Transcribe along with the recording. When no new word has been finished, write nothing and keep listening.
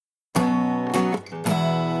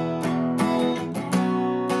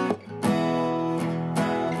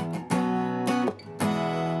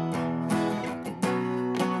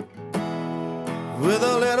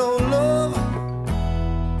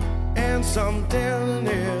some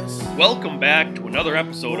tenderness. Welcome back to another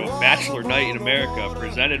episode of Bachelor Night in America,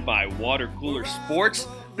 presented by Water Cooler Sports.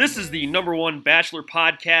 This is the number one Bachelor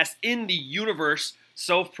podcast in the universe,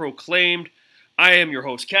 self-proclaimed. I am your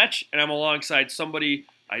host, Ketch, and I'm alongside somebody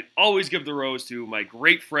I always give the rose to, my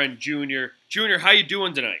great friend, Junior. Junior, how you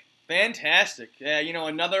doing tonight? Fantastic.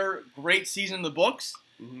 Another great season in the books.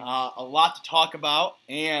 A lot to talk about,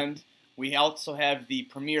 and we also have the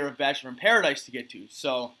premiere of Bachelor in Paradise to get to.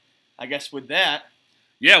 So, I guess with that...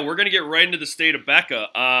 Yeah, we're going to get right into the state of Becca.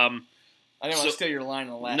 I didn't want to steal your line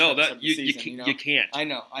in the last episode of the season. You can't. I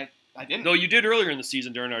know. I didn't. No, you did earlier in the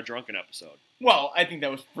season during our drunken episode. Well, I think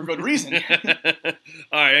that was for good reason. All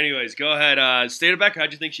right, anyways, go ahead. State of Becca,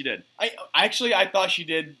 how'd you think she did? I thought she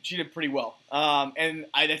did pretty well.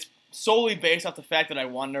 That's solely based off the fact that I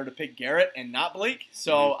wanted her to pick Garrett and not Blake.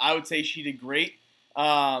 So I would say she did great.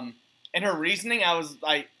 And her reasoning,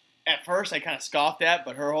 at first I kind of scoffed at,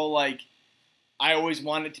 but her whole I always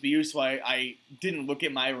wanted it to be you, so I didn't look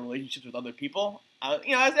at my relationships with other people.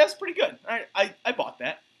 That's pretty good. I bought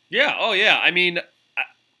that. Yeah. Oh yeah. I mean,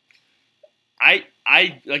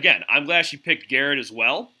 again, I'm glad she picked Garrett as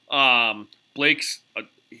well. Blake's,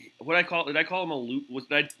 what did I call? Did I call him a loser?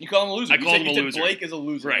 You call him a loser. I called him a loser. Blake is a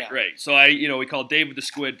loser. Right, yeah. right. So we called David the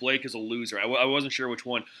Squid. Blake is a loser. I wasn't sure which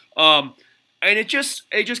one. And it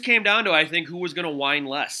just came down to, I think, who was going to whine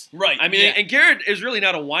less. Right. I mean, and Garrett is really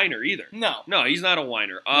not a whiner either. No, he's not a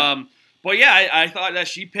whiner. No. But yeah, I thought that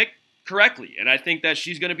she picked correctly, and I think that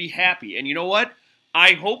she's going to be happy. And you know what?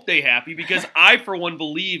 I hope they're happy because I, for one,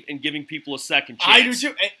 believe in giving people a second chance. I do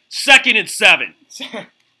too. Second and 7.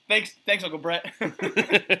 Thanks, Uncle Brett.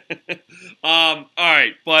 All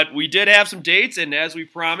right, but we did have some dates, and as we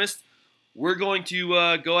promised, we're going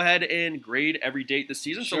to go ahead and grade every date this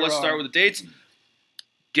season. So let's start with the dates.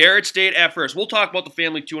 Garrett's date at first. We'll talk about the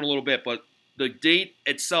family too in a little bit, but the date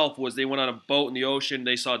itself was they went on a boat in the ocean.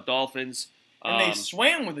 They saw dolphins. And they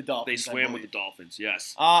swam with the dolphins. They swam with the dolphins,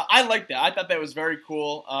 yes. I liked that. I thought that was very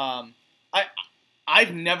cool.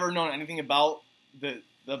 I've never known anything about the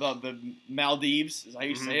Maldives, is how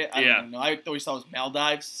you say it. I don't even know. I always thought it was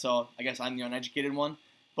Maldives, so I guess I'm the uneducated one.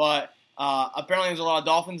 But apparently there's a lot of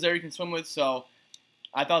dolphins there you can swim with, so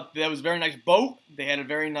I thought that was a very nice boat. They had a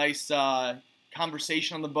very nice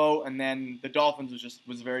conversation on the boat, and then the dolphins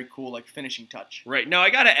was a very cool finishing touch. Right. Now I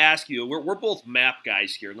got to ask you, we're both map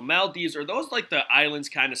guys here. The Maldives, are those the islands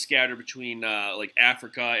kind of scattered between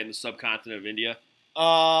Africa and the subcontinent of India? Or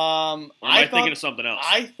am I thinking of something else?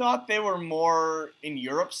 I thought they were more in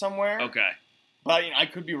Europe somewhere. Okay. But I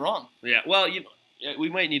could be wrong. Yeah. Well, we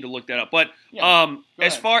might need to look that up. But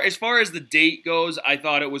as far as the date goes, I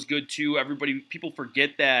thought it was good too. People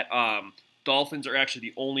forget that dolphins are actually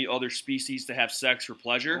the only other species to have sex for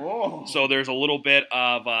pleasure. Whoa. So there's a little bit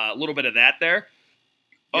of that there.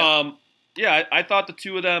 Yeah. I thought the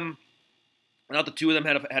two of them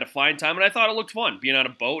had a fine time, and I thought it looked fun being on a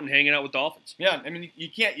boat and hanging out with dolphins. Yeah, I mean you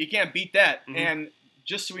can't beat that. Mm-hmm. And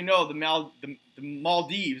just so we know, the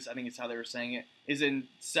Maldives, I think it's how they were saying it, is in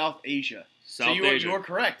South Asia. Asia. You were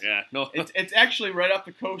correct. Yeah, no, it's actually right off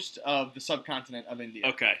the coast of the subcontinent of India.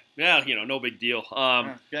 Okay, yeah, no big deal.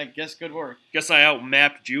 I guess good work. Guess I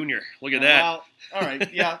outmapped Junior. Look at that. Well, all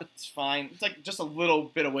right, yeah, it's fine. It's just a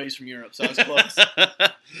little bit away from Europe, so it's close.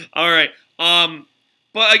 All right.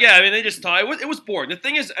 But again, I mean, they just thought it was boring. The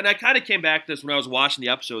thing is, and I kind of came back to this when I was watching the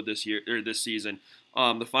episode this season.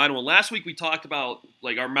 The final one. Last week we talked about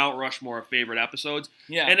our Mount Rushmore of favorite episodes.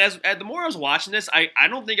 Yeah. And as the more I was watching this, I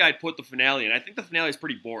don't think I'd put the finale in. I think the finale is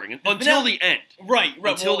pretty boring until the end. Right.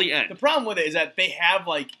 Until the end. The problem with it is that they have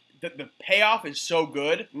the payoff is so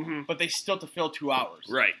good, mm-hmm. but they still have to fill 2 hours.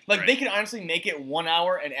 Right. They could honestly make it 1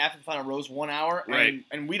 hour, and after the final rose 1 hour, right.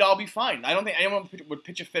 and we'd all be fine. I don't think anyone would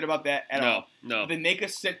pitch a fit about that at all. No. They make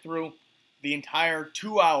us sit through the entire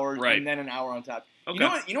 2 hours right. and then an hour on top.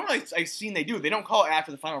 Okay. You know what I've seen they do? They don't call it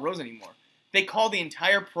after the final rose anymore. They call the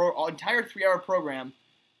entire 3-hour program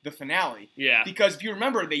the finale. Yeah. Because if you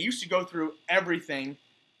remember, they used to go through everything,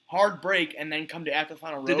 hard break, and then come to after the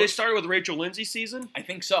final rose. Did they start with Rachel Lindsay's season? I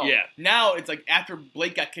think so. Yeah. Now it's after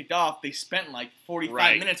Blake got kicked off, they spent 45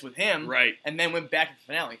 right. minutes with him, right, and then went back to the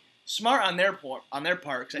finale. Smart on their part,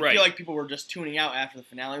 because I right. feel like people were just tuning out after the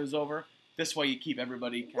finale was over. This way, you keep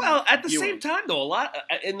everybody. Well, at the viewing. same time, though,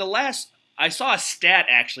 I saw a stat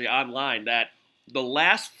actually online that the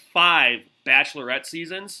last 5 Bachelorette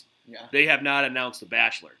seasons, they have not announced a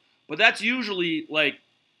Bachelor, but that's usually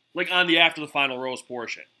on the after the final rose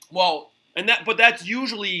portion. Well, but that's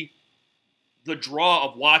usually the draw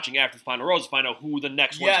of watching after the final rose to find out who the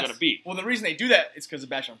next one's going to be. Well, the reason they do that is because of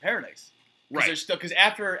Bachelor in Paradise. Right. Because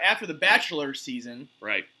after the Bachelor season,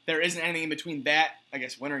 right, there isn't anything in between that, I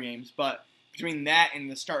guess, Winter Games, but between that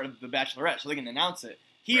and the start of The Bachelorette, so they can announce it.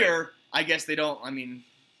 Here, I guess they don't. I mean,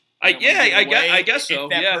 I guess so. If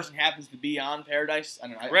that person happens to be on Paradise, I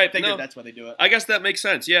don't know. I think that's why they do it. I guess that makes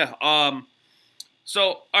sense. Yeah. So,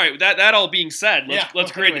 all right. That all being said,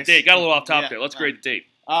 let's grade the date. Got a little off top there. Let's grade the date.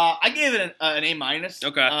 I gave it an A-.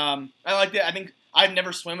 Okay. I liked it. I think I've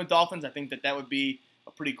never swam with dolphins. I think that would be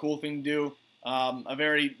a pretty cool thing to do. A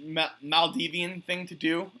very Maldivian thing to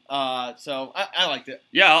do. So I liked it.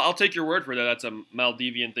 Yeah, I'll take your word for that. That's a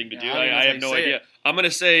Maldivian thing to do. I have no idea. I'm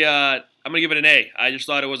gonna say I'm gonna give it an A. I just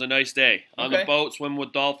thought it was a nice day on the boat, swimming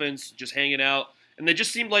with dolphins, just hanging out, and they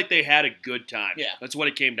just seemed like they had a good time. Yeah, that's what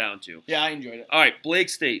it came down to. Yeah, I enjoyed it. All right, Blake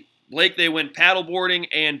State. Blake, they went paddleboarding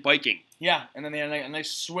and biking. Yeah, and then they had a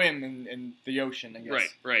nice swim in the ocean, I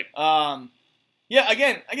guess. Right. Yeah,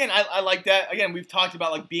 again, I like that. Again, we've talked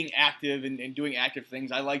about like being active and doing active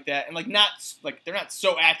things. I like that, and they're not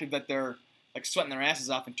so active that they're like sweating their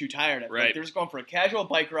asses off and too tired. Right. Like, they're just going for a casual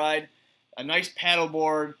bike ride, a nice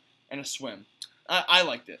paddleboard, and a swim. I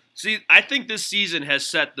liked it. See, I think this season has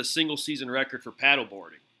set the single season record for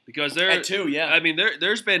paddleboarding because That too, yeah. I mean,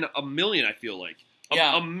 there's been a million. I feel like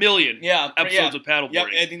a million episodes of paddleboarding.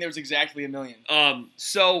 Yeah, I think there was exactly a million.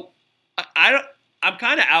 So I'm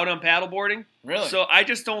kind of out on paddleboarding. Really? So I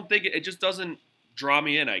just don't think it just doesn't draw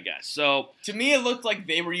me in, I guess. So to me, it looked like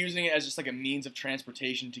they were using it as just like a means of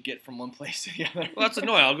transportation to get from one place to the other. Well, that's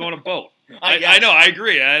annoying. I'll go on a boat. I know. I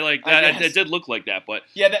agree. I like that. It did look like that, but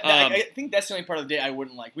yeah, I think that's the only part of the day I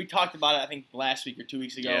wouldn't like. We talked about it, I think, last week or 2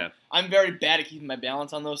 weeks ago. Yeah. I'm very bad at keeping my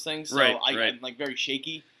balance on those things, so I'm like very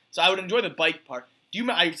shaky. So I would enjoy the bike part. Do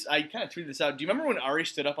you? I kind of tweeted this out. Do you remember when Ari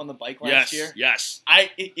stood up on the bike last year? Yes.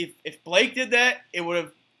 If Blake did that, it would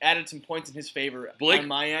have added some points in his favor on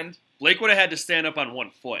my end. Blake would have had to stand up on one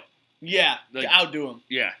foot. Yeah, to outdo him.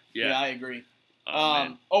 Yeah. I agree.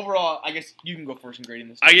 Overall, I guess you can go first in grading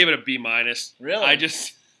this. I gave it a B-. Really?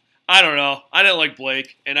 I don't know. I didn't like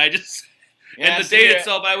Blake, and and the date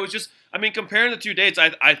itself, comparing the two dates,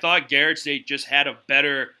 I thought Garrett's date just had a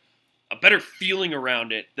better feeling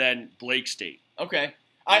around it than Blake's date. Okay.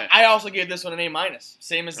 I also gave this one an A-,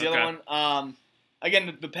 same as the other one.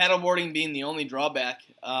 Again, the paddleboarding being the only drawback.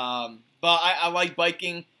 But I like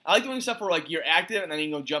biking. I like doing stuff where like you're active and then you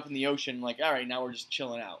can go jump in the ocean. Like, all right, now we're just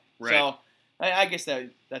chilling out. Right. So I guess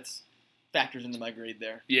that's factors into my grade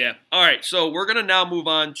there. Yeah. All right. So we're gonna now move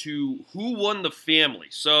on to who won the family.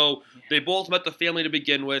 So they both met the family to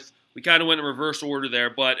begin with. We kind of went in reverse order there,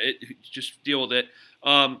 but just deal with it.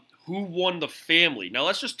 Who won the family? Now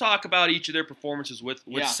let's just talk about each of their performances with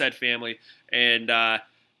said family, and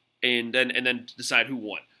then decide who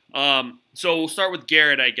won. So we'll start with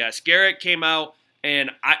Garrett, I guess. Garrett came out,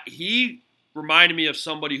 and he reminded me of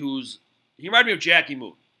Jackie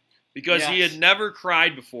Moon, because he had never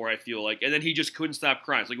cried before, I feel like, and then he just couldn't stop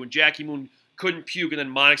crying. It's like when Jackie Moon couldn't puke, and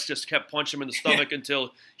then Monix just kept punching him in the stomach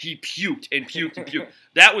until he puked and puked and puked.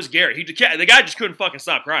 That was Garrett. The guy just couldn't fucking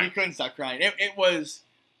stop crying. He couldn't stop crying. It was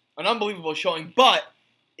an unbelievable showing, but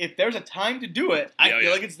if there's a time to do it, I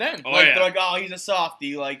feel like it's then. They're like, oh, he's a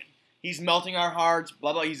softie, like, he's melting our hearts,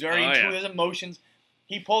 blah, blah. He's very into his emotions.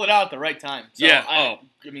 He pulled it out at the right time. So, I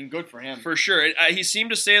mean, good for him. For sure. He seemed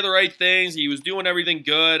to say the right things. He was doing everything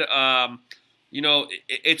good.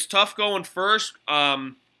 It's tough going first,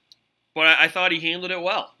 but I thought he handled it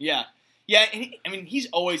well. Yeah. Yeah, and he's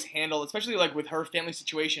always handled, especially like with her family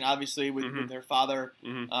situation, obviously, with her father,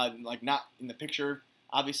 like not in the picture,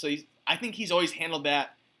 obviously. I think he's always handled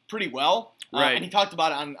that pretty well. Right. And he talked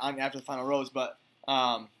about it on After the Final Rose, but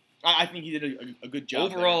I think he did a good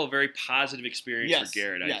job. Overall, a very positive experience for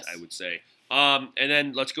Garrett, I would say. And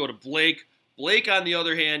then let's go to Blake. Blake, on the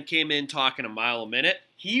other hand, came in talking a mile a minute.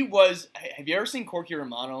 He was. Have you ever seen Corky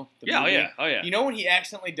Romano? Movie? Oh yeah. You know when he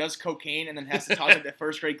accidentally does cocaine and then has to talk like the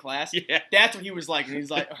first grade class? Yeah. That's what he was like. And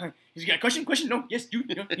he's like, he's got question. No, yes, you.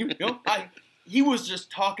 He was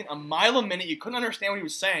just talking a mile a minute. You couldn't understand what he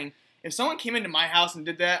was saying. If someone came into my house and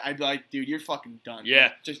did that, I'd be like, dude, you're fucking done.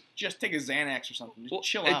 Yeah. Just take a Xanax or something. Just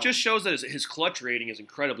chill out. It just shows that his clutch rating is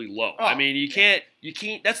incredibly low. I mean, you can't.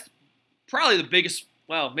 That's probably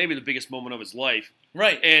maybe the biggest moment of his life.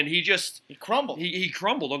 Right. And he crumbled. He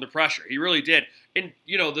crumbled under pressure. He really did. And,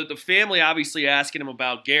 the family obviously asking him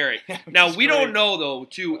about Garrett. Now, we don't know, though,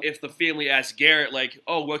 too, if the family asked Garrett, like,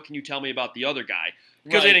 oh, what can you tell me about the other guy?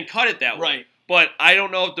 Because they didn't cut it that way. Right. But I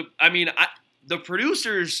don't know if the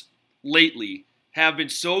producers lately have been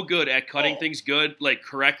so good at cutting things good, like,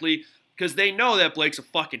 correctly, because they know that Blake's a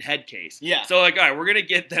fucking head case. Yeah. So, like, all right, we're going to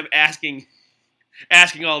get them asking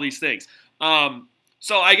all these things.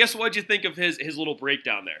 So I guess what'd you think of his little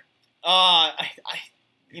breakdown there? I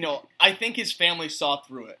think his family saw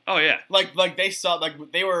through it. Oh yeah. Like they saw, like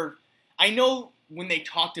they were. I know when they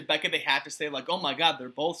talk to Becca, they have to say, like, oh, my God, they're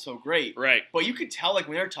both so great. Right. But you could tell, like,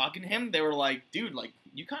 when they were talking to him, they were like, dude, like,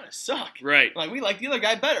 you kind of suck. Right. Like, we like the other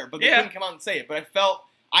guy better. But they couldn't come out and say it. But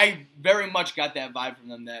I very much got that vibe from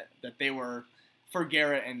them that they were for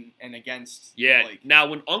Garrett and against Blake. Now,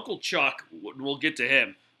 when Uncle Chuck, we'll get to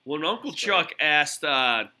him, when Uncle Chuck asked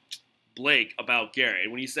Blake about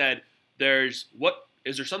Garrett, when he said, is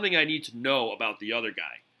there something I need to know about the other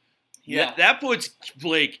guy? Yeah. That puts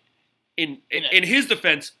Blake in his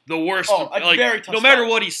defense, the worst. Very tough no matter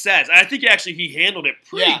what he says. And I think actually he handled it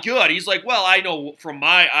pretty good. He's like, well, I know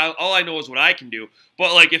all I know is what I can do.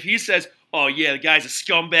 But like if he says, oh yeah, the guy's a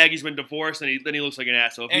scumbag, he's been divorced, and then he looks like an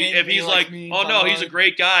asshole. If he's like, oh no, he's a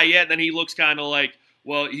great guy, and then he looks kind of like,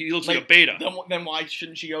 well, he looks like a beta. Then why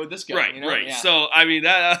shouldn't she go with this guy? Right, you know? right. Yeah. So I mean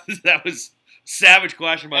that was savage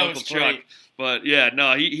question by Uncle Chuck. But yeah,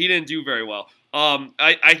 no, he didn't do very well.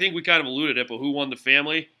 I think we kind of alluded it, but who won the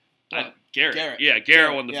family? Garrett. Yeah,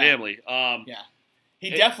 Garrett won the family.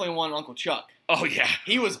 He definitely won Uncle Chuck. Oh yeah,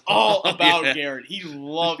 he was all about Garrett. He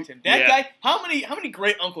loved him. That guy. How many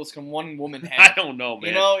great uncles can one woman have? I don't know, man.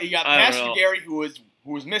 You know, you got Pastor Gary who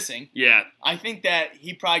was missing. Yeah, I think that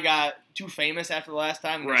he probably got too famous after the last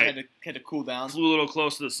time and right. had to cool down. Flew a little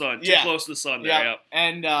close to the sun. Too close to the sun there. Yeah.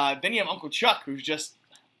 And then you have Uncle Chuck, who's just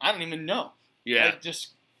I don't even know. Yeah, like, just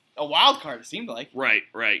a wild card. It seemed like. Right.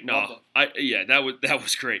 No, that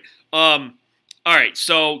was great. All right,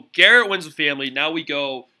 so Garrett wins the family. Now we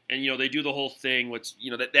go. And, they do the whole thing with,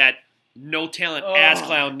 that no-talent ass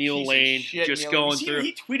clown Neil Lane just going through.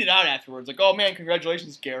 He tweeted out afterwards, like, oh, man,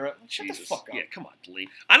 congratulations, Garrett. Shut the fuck up. Yeah, come on, Lane.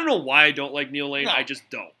 I don't know why I don't like Neil Lane. No. I just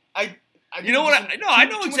don't. I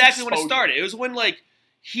know exactly when it started. It was when,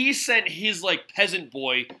 he sent his, peasant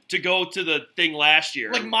boy to go to the thing last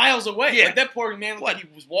year. Miles away. Yeah. That poor man looked like he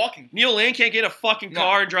was walking. Neil Lane can't get a fucking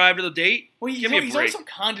car and drive to the date? Well, Give me a break. He's always so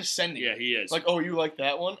condescending. Yeah, he is. Like, oh, you like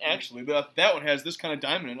that one? Actually, that one has this kind of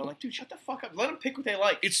diamond in it. I'm like, dude, shut the fuck up. Let them pick what they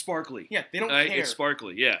like. It's sparkly. Yeah, they don't care. It's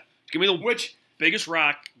sparkly, yeah. Give me the biggest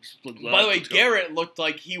rock. By the way, Garrett looked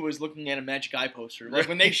like he was looking at a Magic Eye poster. Like,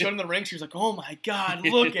 when they showed him the rings, he was like, oh my God,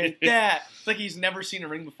 look at that. It's like he's never seen a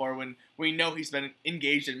ring before when we know he's been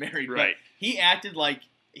engaged and married. Right. But he acted like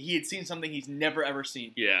he had seen something he's never ever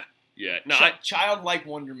seen. Yeah. No, childlike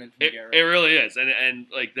wonderment from Garrett. It really is. And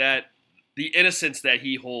like that, the innocence that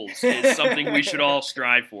he holds is something we should all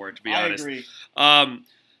strive for, to be honest. I agree.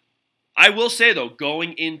 I will say, though,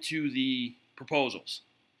 going into the proposals,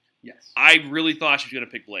 yes, I really thought she was going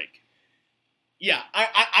to pick Blake. Yeah,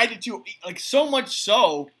 I did too. Like, so much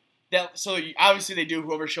so that obviously they do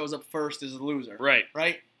whoever shows up first is a loser.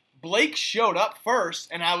 Right. Blake showed up first,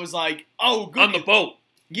 and I was like, oh, good. On the boat.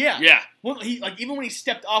 Yeah. Well, he even when he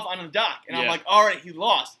stepped off on the dock, and I'm like, all right, he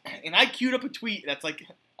lost. And I queued up a tweet that's like,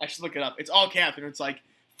 I should look it up. It's all caps, and it's like,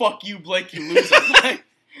 fuck you, Blake, you loser.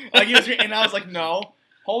 And I was like, no,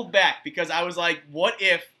 hold back, because I was like, what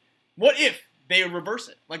if they reverse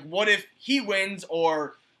it? Like, what if he wins,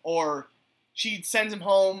 or she sends him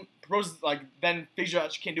home, proposes, then figures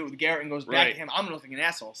out she can't do it with Garrett and goes back to him. I'm looking an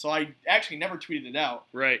asshole. So I actually never tweeted it out.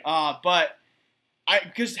 Right. But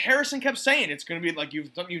because Harrison kept saying it's going to be like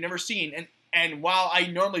something you've never seen, and while I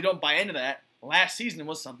normally don't buy into that, last season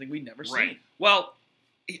was something we'd never seen. Well,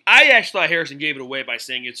 I actually thought Harrison gave it away by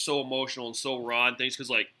saying it's so emotional and so raw and things,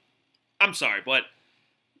 because, I'm sorry, but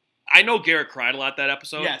I know Garrett cried a lot that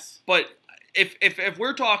episode. Yes. But if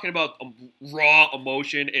we're talking about raw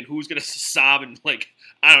emotion and who's going to sob and,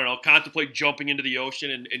 I don't know, contemplate jumping into the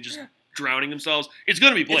ocean and just drowning themselves, it's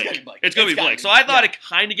going to be Blake. It's going to be Blake. So I thought it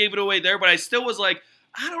kind of gave it away there, but I still was like,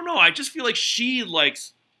 I don't know. I just feel like she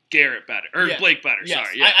likes Garrett better. Or Blake better, yes,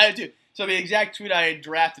 sorry. Yeah. I do. So the exact tweet I had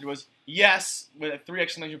drafted was, yes, with 3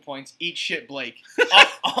 exclamation points, eat shit, Blake.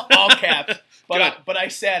 All caps. But I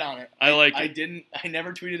sat on it. I like it. I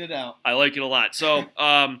never tweeted it out. I like it a lot. So,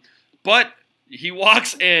 but he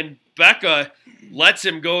walks and Becca lets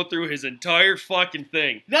him go through his entire fucking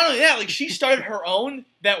thing. Not only that, she started her own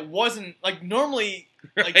that wasn't, normally,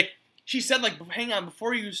 she said, hang on,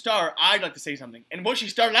 before you start, I'd like to say something. And what she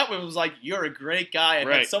started out with was you're a great guy. I've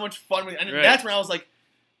had so much fun with you. And that's when I was like,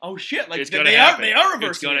 oh shit, they are reversing.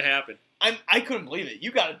 It's going to happen. I couldn't believe it.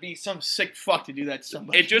 You got to be some sick fuck to do that to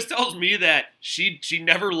somebody. It just tells me that she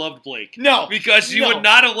never loved Blake. No. Because she would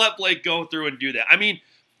not have let Blake go through and do that. I mean,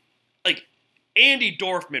 Andy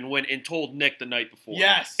Dorfman went and told Nick the night before.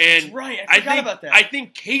 Yes, and that's right. I forgot about that. I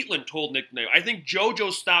think Caitlyn told Nick the night. I think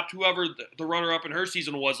JoJo stopped whoever the runner-up in her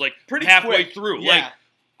season was, pretty halfway quick. through. Yeah.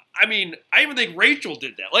 I mean, I even think Rachel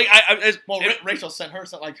did that. Rachel sent her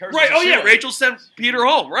something hers. Right. Oh yeah, Rachel sent Peter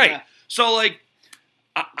home. Right. Yeah. So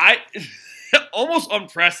I almost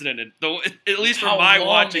unprecedented, though. At least from How my long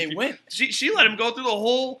watching, they went. She let him go through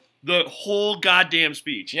the whole goddamn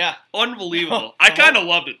speech. Yeah, unbelievable. I kind of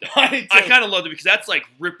loved it though. I kind of loved it because that's like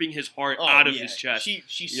ripping his heart out of his chest.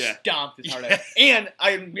 She stomped his heart out. And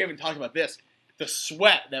we haven't talked about this. The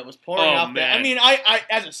sweat that was pouring off there. I mean, I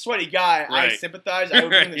as a sweaty guy, I sympathize. I would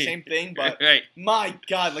do the same thing, but my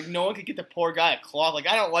God, like no one could get the poor guy a cloth. Like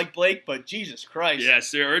I don't like Blake, but Jesus Christ. Yeah,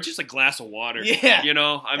 sir, or just a glass of water. Yeah. You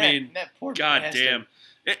know, I mean, that poor God bastard.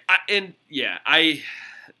 damn.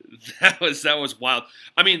 That was wild.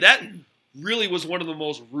 I mean, that really was one of the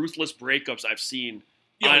most ruthless breakups I've seen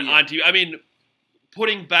on TV. I mean,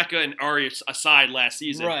 putting Becca and Ari aside last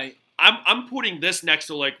season. Right. I'm putting this next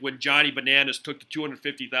to like when Johnny Bananas took the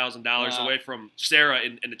 $250,000 away from Sarah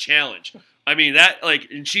in the challenge. I mean that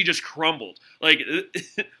and she just crumbled. Like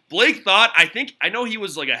Blake thought. I know he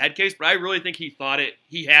was like a head case, but I really think he thought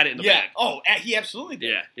he had it in the bag. Oh, he absolutely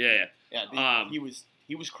did. Yeah. He was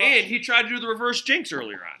crushed. And he tried to do the reverse jinx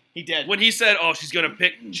earlier on. He did when he said, "Oh, she's gonna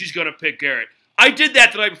pick Garrett." I did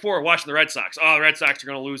that the night before watching the Red Sox. Oh, the Red Sox are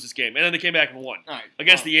gonna lose this game, and then they came back and won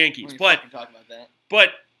against the Yankees. Talk about that. But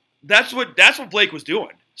that's what Blake was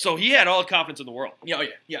doing. So he had all the confidence in the world. Yeah.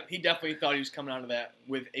 He definitely thought he was coming out of that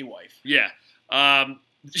with a wife. Yeah.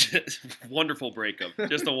 Wonderful breakup.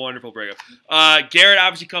 Just a wonderful breakup. Garrett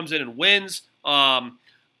obviously comes in and wins.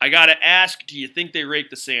 I gotta ask, do you think they rake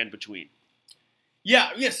the sand between?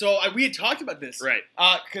 Yeah. So we had talked about this, right?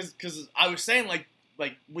 Because I was saying like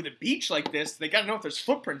with a beach like this, they gotta know if there's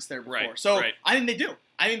footprints there before. Right. So I think they do.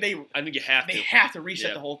 I think you have to. They have to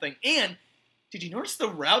reset the whole thing. And did you notice the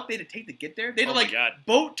route they had to take to get there? They had to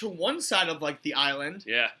boat to one side of like the island,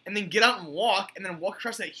 and then get out and walk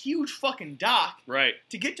across that huge fucking dock,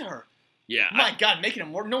 to get to her. Yeah. My God, making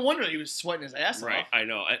him more. No wonder he was sweating his ass off. Right. I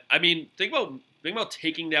know. I mean, think about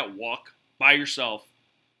taking that walk by yourself,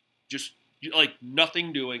 just like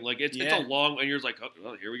nothing doing. Like it's a long, and you're just like,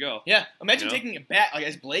 oh, here we go. Yeah. Imagine taking it back, like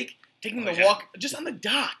as Blake. Taking the walk just on the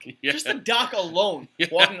dock. Just the dock alone.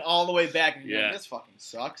 Walking all the way back. And you're like, this fucking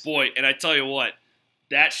sucks. Boy, and I tell you what,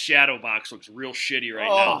 that shadow box looks real shitty right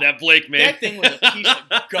now. That Blake made. That thing was a piece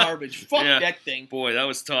of garbage. Fuck that thing. Boy, that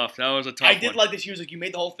was tough. That was a tough one. I did like this. She was like, you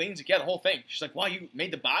made the whole thing? He's like, yeah, the whole thing. She's like, wow, you made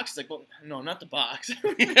the box? He's like, well, no, not the box.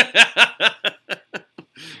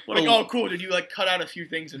 Oh, cool. Did you like cut out a few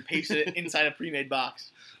things and paste it inside a pre-made box?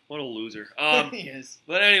 What a loser. He is.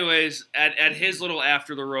 But anyways, at his little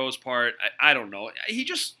after the rose part, I don't know. He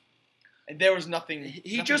just... There was nothing...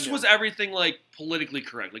 He just was everything, like, politically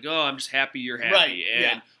correct. Like, oh, I'm just happy you're happy.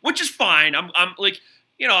 Right, which is fine. I'm like,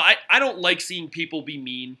 you know, I don't like seeing people be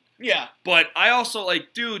mean. Yeah. But I also,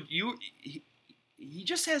 like, dude, he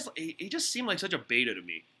just seemed like such a beta to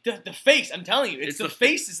me. The face, I'm telling you. It's the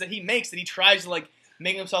faces that he makes that he tries to, like,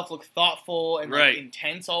 make himself look thoughtful and, like,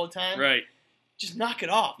 intense all the time. Right. Just knock it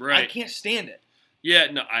off. Right. I can't stand it. Yeah,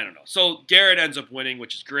 no, I don't know. So Garrett ends up winning,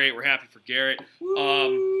 which is great. We're happy for Garrett. A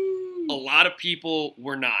lot of people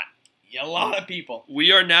were not. Yeah, a lot of people.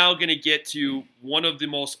 We are now going to get to one of the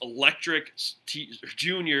most electric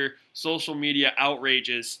junior social media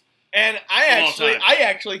outrages. And I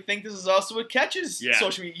actually think this is also what catches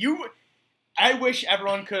social media. I wish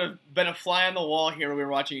everyone could have been a fly on the wall here when we were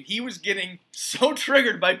watching it. He was getting so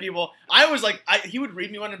triggered by people. I was like, he would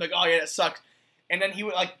read me one and be like, oh yeah, that sucks. And then he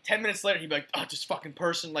would, like, 10 minutes later, he'd be like, oh, this fucking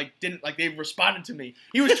person, like, they responded to me.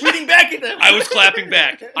 He was tweeting back at them. I was clapping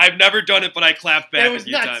back. I've never done it, but I clapped back a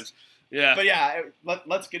few times. Yeah. But yeah,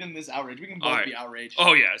 let's get into this outrage. We can both be outraged.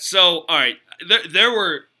 Oh, yeah. So, all right. There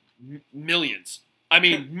were millions. I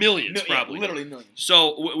mean, millions, probably. Yeah, literally millions.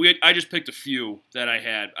 So, I just picked a few that I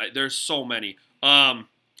had. There's so many. All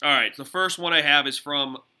right. The first one I have is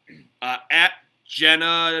from at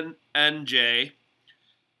Jenna NJ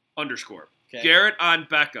 _ Okay. Garrett on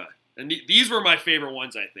Becca. And these were my favorite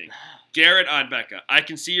ones, I think. Garrett on Becca. I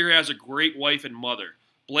can see her as a great wife and mother.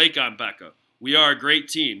 Blake on Becca. We are a great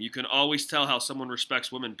team. You can always tell how someone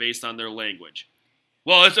respects women based on their language.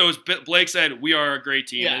 Well, it was Blake said, we are a great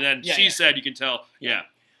team. And then she said, you can tell. Yeah.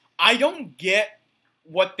 I don't get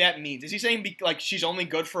what that means. Is he saying like she's only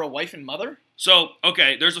good for a wife and mother? So,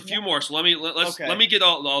 okay, there's a few more. So let me get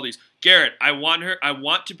all these. Garrett, I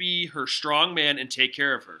want to be her strong man and take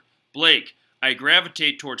care of her. Blake, I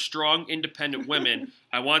gravitate towards strong, independent women.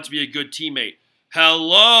 I want to be a good teammate.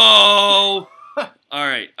 Hello. All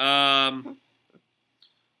right.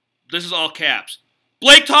 This is all caps.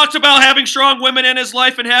 Blake talks about having strong women in his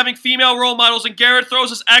life and having female role models, and Garrett throws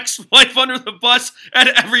his ex-wife under the bus at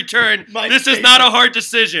every turn. This is not a hard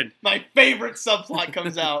decision. My favorite subplot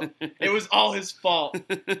comes out. It was all his fault.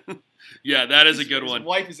 Yeah, that is a good one. His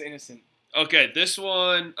wife is innocent. Okay, this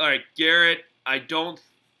one. All right, Garrett, I don't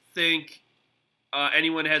think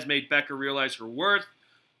anyone has made Becca realize her worth.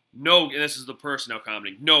 No, and this is the person now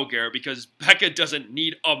commenting. No, Garrett, because Becca doesn't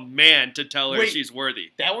need a man to tell her she's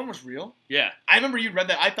worthy. That one was real? Yeah. I remember you read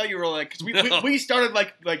that. I thought you were like, because we started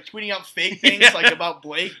like tweeting out fake things like about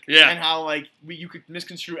Blake and how like you could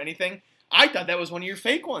misconstrue anything. I thought that was one of your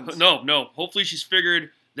fake ones. No. Hopefully she's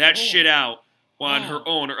figured that shit out on her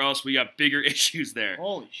own, or else we got bigger issues there.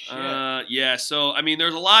 Holy shit. Yeah, so, I mean,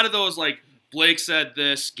 there's a lot of those, like, Blake said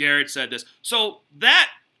this, Garrett said this. So, that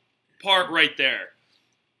part right there,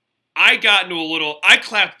 I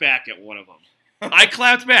clapped back at one of them. I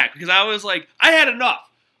clapped back, because I was like, I had enough.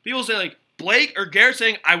 People say, like, Blake or Garrett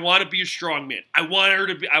saying, I want to be a strong man. I want her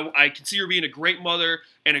to be, I can see her being a great mother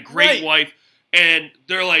and a great wife. And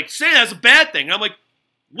they're like, saying that's a bad thing. And I'm like,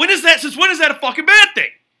 since when is that a fucking bad thing?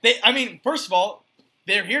 First of all,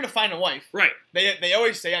 they're here to find a wife. Right. They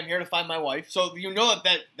always say, I'm here to find my wife. So you know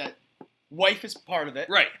that wife is part of it.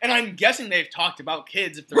 Right. And I'm guessing they've talked about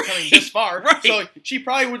kids if they're coming this far. Right. So she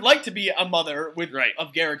probably would like to be a mother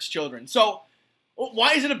of Garrett's children. So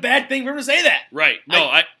why is it a bad thing for him to say that? Right. No,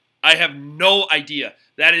 I have no idea.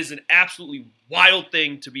 That is an absolutely wild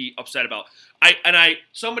thing to be upset about.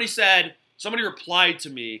 Somebody replied to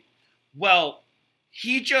me, well,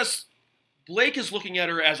 Blake is looking at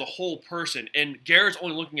her as a whole person, and Garrett's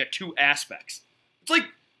only looking at two aspects. It's like,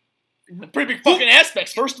 pretty big fucking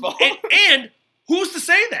aspects, first of all. and who's to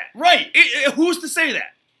say that? Right. Who's to say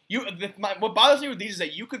that? What bothers me with these is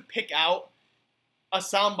that you could pick out a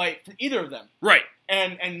soundbite from either of them. Right.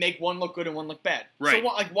 And make one look good and one look bad. Right.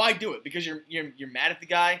 So why do it? Because you're mad at the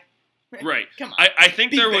guy? Right. Come on. I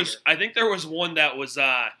think there was one that was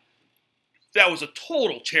a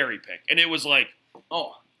total cherry pick, and it was like,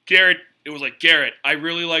 Garrett. It was like, Garrett, I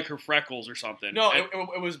really like her freckles or something. No,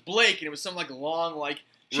 it was Blake, and it was something like long, like,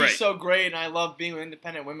 she's so great, and I love being with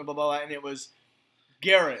independent women, blah, blah, blah, and it was,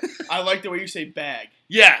 Garrett, I like the way you say bag.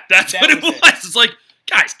 Yeah, that's what it was. It's like,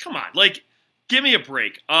 guys, come on. Like, give me a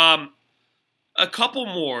break. A couple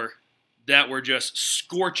more that were just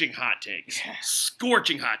scorching hot takes. Yeah.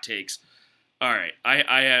 Scorching hot takes. All right,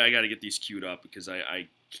 I got to get these queued up because I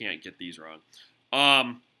can't get these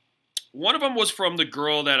wrong. One of them was from the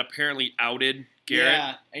girl that apparently outed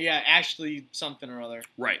Garrett. Yeah, Ashley something or other.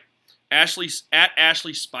 Right. Ashley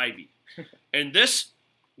Spivey. And this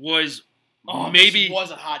was maybe this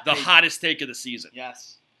was a hot the take. Hottest take of the season.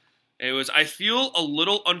 Yes. It was, I feel a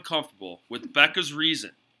little uncomfortable with Becca's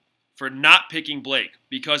reason for not picking Blake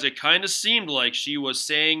because it kind of seemed like she was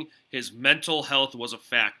saying his mental health was a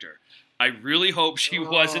factor. I really hope she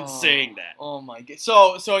wasn't saying that. Oh my god.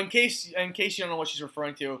 So in case you don't know what she's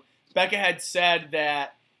referring to, Becca had said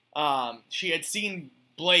that she had seen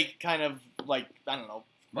Blake kind of like, I don't know.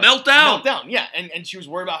 Meltdown, yeah. And she was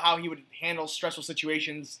worried about how he would handle stressful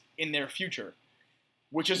situations in their future,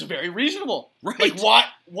 which is very reasonable. Right. Like,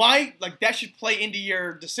 why, like, that should play into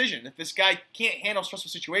your decision. If this guy can't handle stressful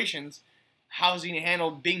situations, how is he going to handle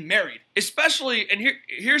being married? Especially, and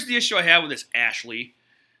here's the issue I have with this, Ashley.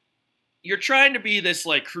 You're trying to be this,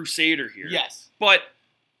 like, crusader here. Yes. But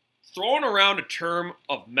throwing around a term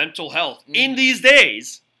of mental health in these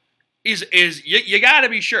days is you got to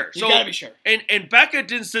be sure. You got to be sure. And Becca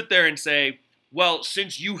didn't sit there and say, "Well,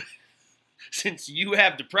 since you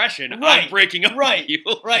have depression, I'm breaking up with you."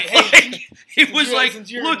 Right. Hey, it was like,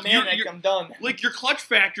 look, I'm done. Like, your clutch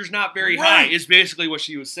factor's not very high. Is basically what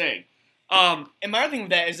she was saying. And my other thing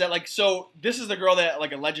with that is that, like, so this is the girl that,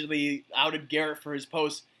 like, allegedly outed Garrett for his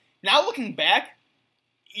post. Now looking back,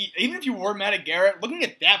 even if you were mad at Garrett, looking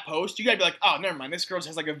at that post, you gotta be like, oh, never mind. This girl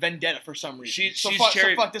has like a vendetta for some reason. So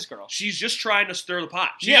fuck this girl. She's just trying to stir the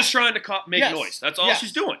pot. She's just trying to make noise. That's all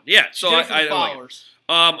she's doing. Yeah. So I don't like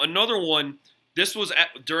it. Another one. This was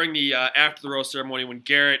during the after the rose ceremony when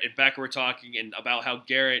Garrett and Becca were talking and about how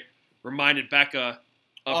Garrett reminded Becca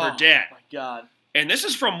of her dad. Oh my god. And this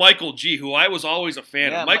is from Michael G, who I was always a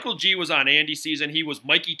fan of. Michael G was on Andy's season. He was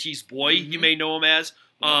Mikey T's boy. You may know him as.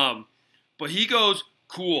 But he goes,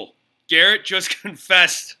 cool. Garrett just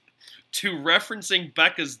confessed to referencing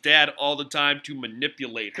Becca's dad all the time to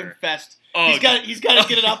manipulate her. Confessed. He's got to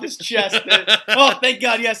get it off his chest. Oh, thank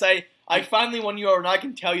God. Yes, I finally won you over, and I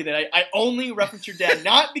can tell you that I only referenced your dad,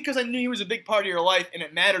 not because I knew he was a big part of your life and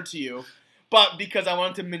it mattered to you, but because I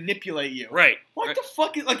wanted to manipulate you. Right. What the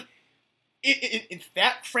fuck is, like, in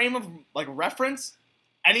that frame of, like, reference,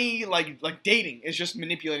 any, like dating is just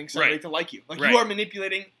manipulating somebody to like you. Like, you are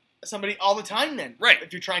manipulating somebody all the time then. Right.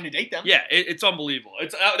 If you're trying to date them. Yeah, it's unbelievable.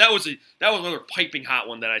 That was another piping hot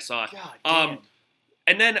one that I saw. God damn.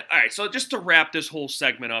 And then, all right, so just to wrap this whole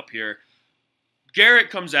segment up here, Garrett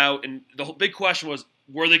comes out, and the big question was,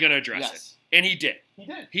 were they going to address it? And he did.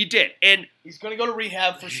 He did. And he's going to go to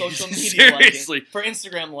rehab for social media seriously. liking. For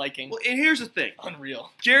Instagram liking. Well, and here's the thing.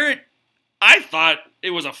 Unreal. Garrett, I thought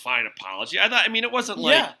it was a fine apology. I mean, it wasn't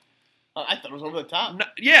like... Yeah. I thought it was over the top.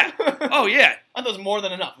 Yeah. Oh, yeah. I thought it was more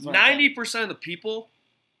than enough. 90% of the people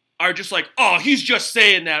are just like, oh, he's just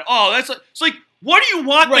saying that. Oh, that's like... It's like, what do you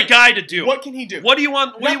want the guy to do? What can he do? What do you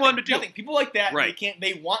want him to do? Nothing. People like that, right.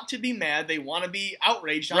 They want to be mad. They want to be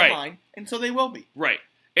outraged online, and so they will be. Right.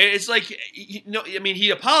 It's like, I mean, he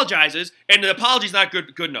apologizes, and the apology's not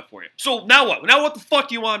good enough for you. So now what? Now what the fuck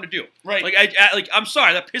do you want him to do? Right. Like, I'm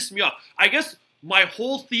sorry, that pissed me off. I guess my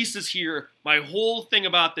whole thesis here, my whole thing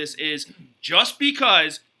about this is just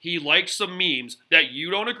because he likes some memes that you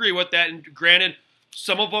don't agree with, that, and granted,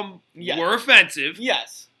 some of them were offensive.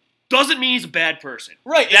 Yes. Doesn't mean he's a bad person.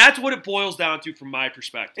 Right. That's what it boils down to from my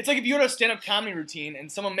perspective. It's like if you go to a stand-up comedy routine and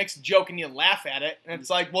someone makes a joke and you laugh at it, and it's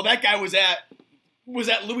like, well, that guy was at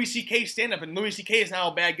Louis C.K.'s stand-up, and Louis C.K. is now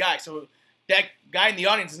a bad guy, so that guy in the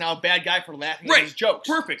audience is now a bad guy for laughing at his jokes.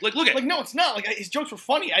 Perfect. Like, look at it. Like, no, it's not. Like, his jokes were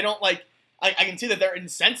funny. I don't like... I can see that they're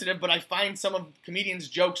insensitive, but I find some of comedians'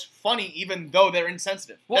 jokes funny even though they're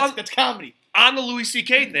insensitive. Well, that's comedy. On the Louis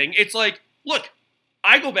C.K. thing, it's like, look,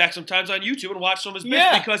 I go back sometimes on YouTube and watch some of his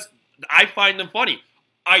bits because I find them funny.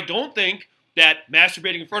 I don't think that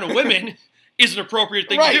masturbating in front of women is an appropriate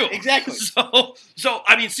thing to do. Exactly. So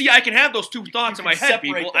I mean, see, I can have those two thoughts in my head,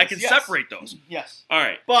 people. I can separate those. Yes. All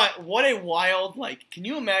right. But what a wild, can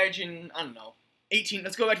you imagine, I don't know,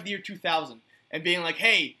 let's go back to the year 2000, and being like,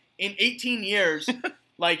 hey, in 18 years,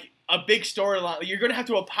 a big storyline, you're going to have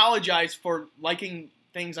to apologize for liking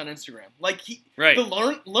things on Instagram.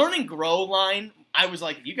 The learn and grow line, I was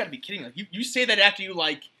like, you got to be kidding me. You say that after you,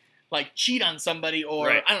 cheat on somebody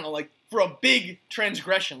or, I don't know, for a big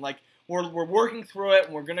transgression. We're working through it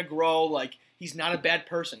and we're going to grow. He's not a bad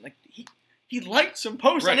person. He liked some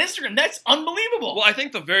posts on Instagram. That's unbelievable. Well, I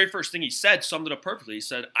think the very first thing he said summed it up perfectly. He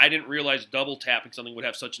said, I didn't realize double tapping something would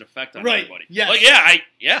have such an effect on everybody. Yes.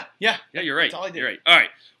 Yeah, you're right. That's all I did. You're right. All right.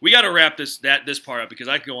 We got to wrap this part up because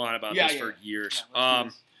I could go on about this for years.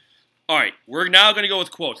 All right, we're now going to go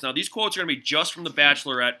with quotes. Now, these quotes are going to be just from the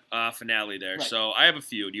Bachelorette finale there. Right. So I have a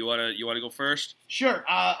few. Do you want to go first? Sure.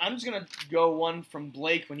 I'm just going to go one from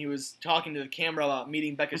Blake when he was talking to the camera about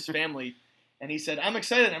meeting Becca's family. And he said, I'm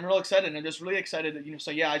excited. I'm real excited. And I'm just really excited. I just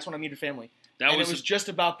want to meet her family. It was just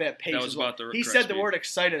about that pace. That was about the He said the word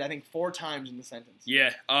excited, I think, 4 times in the sentence.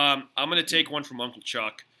 Yeah. I'm going to take one from Uncle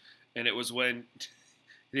Chuck. And it was when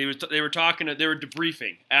they were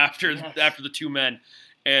debriefing after the two men.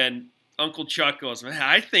 And Uncle Chuck goes, man,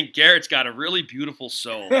 I think Garrett's got a really beautiful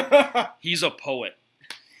soul. He's a poet.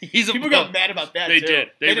 People got mad about that, They too.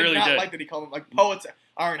 did. They really did not did. Like that he called them, poets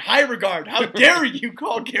are in high regard. How dare you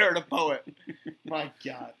call Garrett a poet? My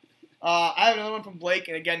God. I have another one from Blake,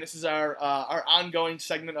 and again, this is our ongoing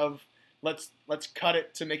segment of let's cut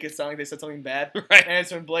it to make it sound like they said something bad. Right. And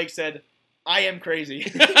it's when Blake said, I am crazy.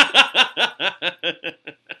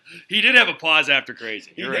 He did have a pause after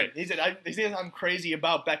crazy. You're right. He said, I'm crazy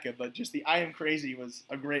about Becca, but just the I am crazy was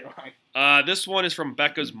a great line. This one is from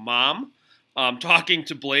Becca's mom talking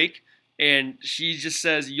to Blake, and she just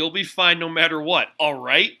says, you'll be fine no matter what, all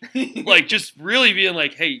right? Just really being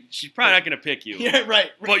like, hey, she's probably not going to pick you. Yeah,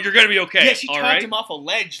 right. But you're going to be okay, yeah, she talked him off a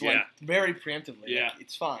ledge, very preemptively. Yeah.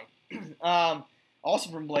 It's fine. Also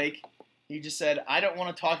from Blake, he just said, I don't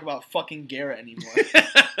want to talk about fucking Garrett anymore.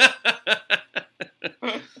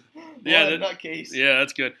 Nutcase. Yeah,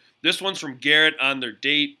 that's good. This one's from Garrett on their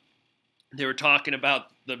date. They were talking about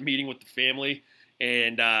the meeting with the family,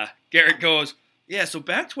 and Garrett goes, yeah, so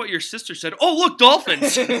back to what your sister said. Oh, look,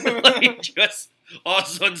 dolphins! Just all of a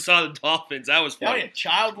sudden saw the dolphins. That was funny. Yeah,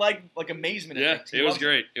 childlike amazement. Yeah, it was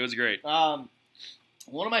great. It was great. One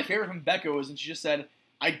of my favorite from Becca was when she just said,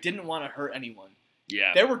 I didn't want to hurt anyone.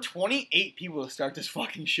 Yeah. There were 28 people to start this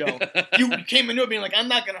fucking show. You came into it being like, I'm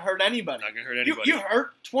not going to hurt anybody. Not going to hurt anybody. You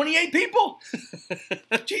hurt 28 people.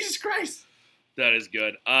 Jesus Christ. That is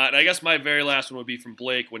good. And I guess my very last one would be from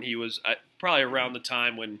Blake when he was probably around the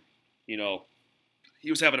time when, he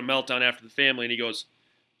was having a meltdown after the family, and he goes,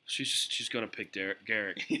 she's going to pick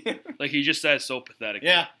Garrett. He just said so pathetic.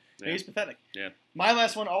 Yeah, he's pathetic. Yeah. My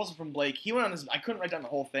last one also from Blake. He went on this, I couldn't write down the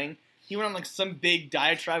whole thing. He went on some big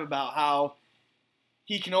diatribe about how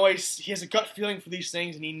he has a gut feeling for these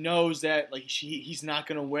things, and he knows that he's not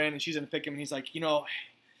going to win, and she's going to pick him, and he's like,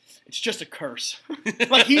 it's just a curse.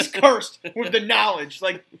 He's cursed with the knowledge.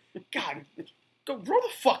 God, go grow the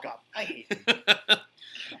fuck up. I hate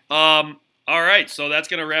him. All right, so that's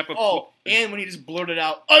gonna wrap up. Oh, and when he just blurted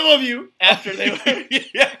out, "I love you," after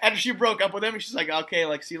after she broke up with him, she's like, "Okay,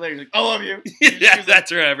 like see you later." He's like, "I love you."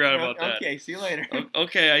 That's right. I forgot about that. Okay, see you later.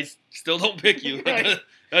 Okay, I still don't pick you. Right.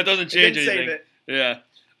 That doesn't change anything. Save it. Yeah.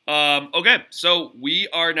 Okay, so we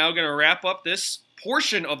are now gonna wrap up this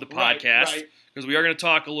portion of the podcast because we are gonna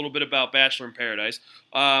talk a little bit about Bachelor in Paradise.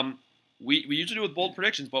 We usually do with bold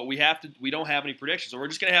predictions, but we don't have any predictions, so we're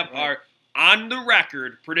just gonna have our on the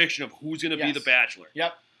record prediction of who's going to be the Bachelor.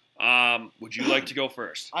 Yep. Would you like to go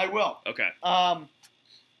first? I will. Okay.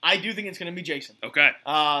 I do think it's going to be Jason. Okay.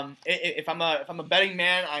 If I'm a betting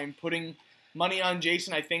man, I'm putting money on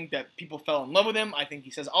Jason. I think that people fell in love with him. I think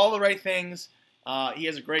he says all the right things. He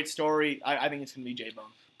has a great story. I think it's going to be J-Bone.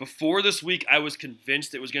 Before this week, I was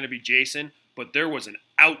convinced it was going to be Jason, but there was an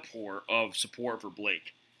outpour of support for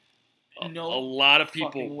Blake. A lot of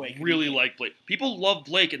people really like Blake. People love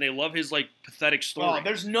Blake, and they love his pathetic story. Oh,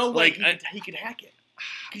 there's no way he could hack it.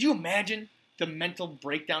 Could you imagine the mental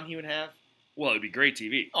breakdown he would have? Well, it would be great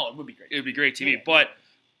TV. Oh, it would be great. It would be great TV, but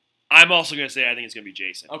I'm also going to say I think it's going to be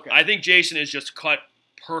Jason. Okay. I think Jason is just cut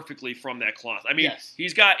perfectly from that cloth. I mean,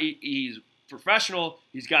 he's professional.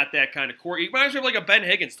 He's got that kind of core. He reminds me of like a Ben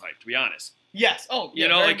Higgins type, to be honest. Yes. Oh, you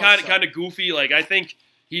know, kind of goofy. Like I think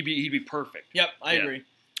he'd be perfect. Yep, I agree.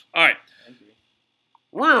 All right.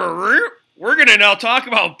 We're going to now talk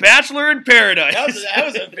about Bachelor in Paradise. That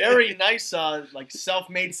was a very nice,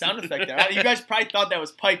 self-made sound effect there. You guys probably thought that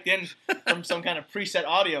was piped in from some kind of preset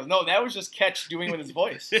audio. No, that was just Ketch doing it with his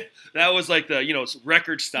voice. That was like the,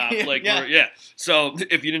 record stop. So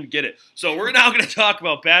if you didn't get it. So we're now going to talk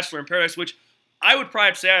about Bachelor in Paradise, which I would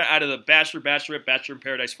probably say out of the Bachelor, Bachelorette, Bachelor in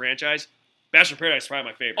Paradise franchise, Bachelor in Paradise is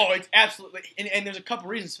probably my favorite. Oh, it's absolutely. And there's a couple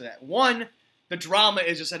reasons for that. One, the drama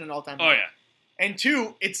is just at an all-time high. Oh, yeah. And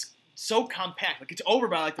two, it's so compact. Like, it's over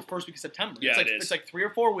by, the first week of September. Yeah, it's like 3 or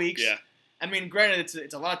 4 weeks. Yeah. I mean, granted,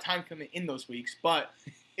 it's a lot of time coming in those weeks, but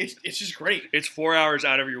it's just great. It's 4 hours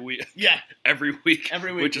out of your week. Yeah. Every week.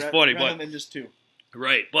 Which is funny. Rather than just 2.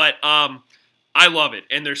 Right. But I love it.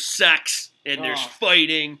 And there's sex, and there's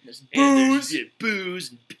fighting. There's booze. And there's booze,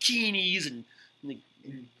 and bikinis, and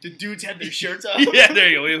the dudes have their shirts off. Yeah, there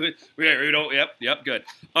you go. We don't. Yep, good.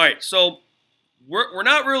 All right, so we're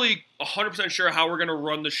not really 100% sure how we're going to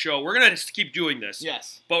run the show. We're going to just keep doing this.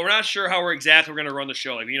 Yes. But we're not sure how we're going to run the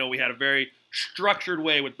show. We had a very structured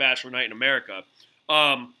way with Bachelor Night in America.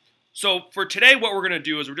 So for today, what we're going to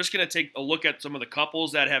do is we're just going to take a look at some of the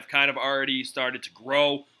couples that have kind of already started to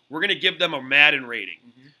grow. We're going to give them a Madden rating.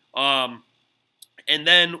 Mm-hmm. And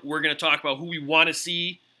then we're going to talk about who we want to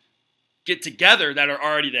see get together that are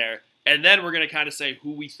already there. And then we're going to kind of say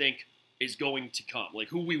who we think is going to come, like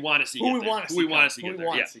who we want to see. Who we want to see get there.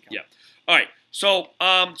 Yeah. All right. So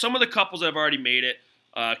some of the couples that have already made it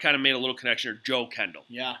kind of made a little connection are Joe Kendall.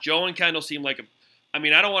 Yeah. Joe and Kendall seem like I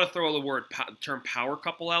don't want to throw the term power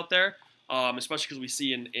couple out there, especially because we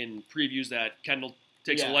see in previews that Kendall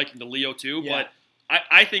takes a liking to Leo too. Yeah. But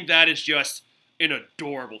I think that is just an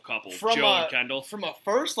adorable couple, Joe and Kendall. From a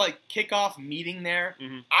first kickoff meeting there,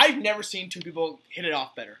 mm-hmm. I've never seen two people hit it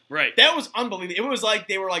off better. Right. That was unbelievable. It was like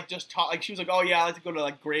they were just talk. Like she was like, "Oh yeah, I like to go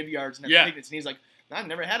to graveyards and have picnics," and he's like, "I've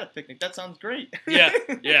never had a picnic. That sounds great." Yeah.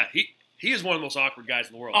 He is one of the most awkward guys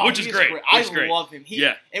in the world, which is great. I love him.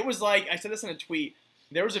 It was like I said this in a tweet.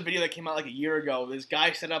 There was a video that came out a year ago. This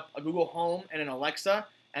guy set up a Google Home and an Alexa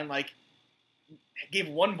and gave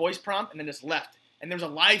one voice prompt and then just left. And there was a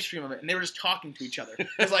live stream of it, and they were just talking to each other. It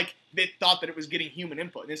was they thought that it was getting human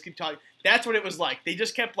input. And they just kept talking. That's what it was like. They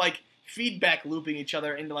just kept feedback looping each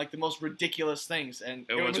other into the most ridiculous things, and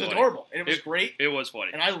it was adorable. And it was great. It was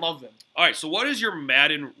funny, and I love them. All right, so what is your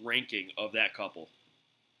Madden ranking of that couple?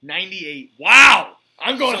 98. Wow,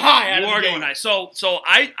 I'm going high. You are going high. So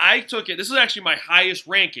I took it. This is actually my highest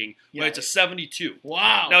ranking, but it's a 72.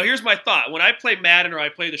 Wow. Now here's my thought: when I play Madden or I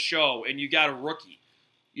play the show, and you got a rookie.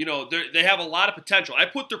 They have a lot of potential. I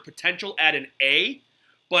put their potential at an A,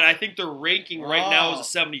 but I think their ranking right now is a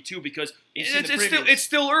 72 because it's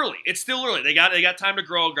still early. It's still early. They got time to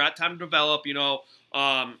grow, got time to develop.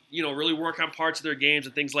 Really work on parts of their games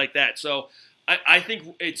and things like that. So I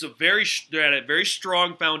think they're at a very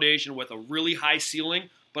strong foundation with a really high ceiling.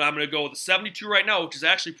 But I'm going to go with a 72 right now, which is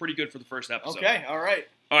actually pretty good for the first episode. Okay, all right.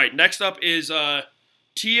 All right. Next up is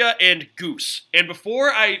Tia and Goose. And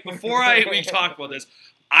before we talk about this.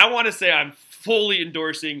 I want to say I'm fully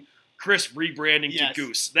endorsing Chris rebranding to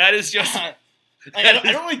Goose. That is just... I don't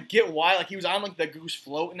really get why. He was on the Goose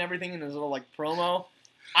float and everything in his little promo.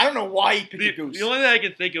 I don't know why he picked a Goose. The only thing I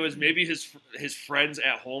can think of is maybe his friends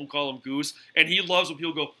at home call him Goose, and he loves when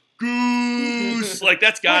people go, Goose!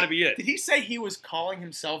 That's got to be it. Did he say he was calling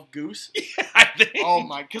himself Goose? I think. Oh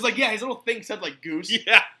my, because like his little thing said like Goose.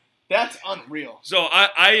 Yeah. That's unreal. So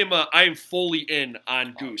I am fully in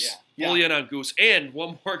on Goose. Yeah. Fully in on Goose. And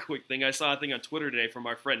one more quick thing. I saw a thing on Twitter today from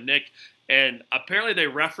our friend Nick, and apparently they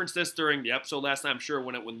referenced this during the episode last night, I'm sure,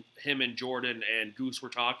 when him and Jordan and Goose were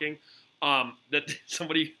talking, that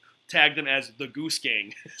somebody tagged them as the Goose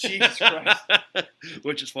Gang. Jesus Christ.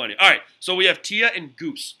 Which is funny. All right, so we have Tia and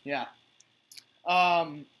Goose. Yeah.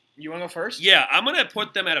 You want to go first? Yeah, I'm going to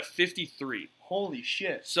put them at a 53. Holy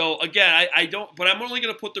shit. So, again, I don't, but I'm only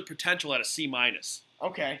going to put their potential at a C-.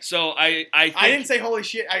 Okay. So, I think, I didn't say holy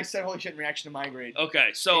shit. I said holy shit in reaction to my grade.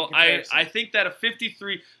 Okay, so I think that a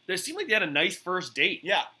 53, they seemed like they had a nice first date.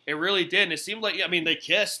 Yeah. It really did. And it seemed like, I mean, they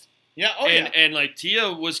kissed. Yeah, And like,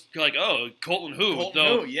 Tia was like, oh, Colton who? Colton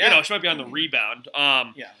who, yeah. She might be on the rebound.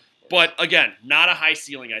 Yeah. But, again, not a high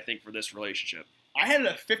ceiling, I think, for this relationship. I had it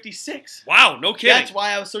at 56. Wow, no kidding. That's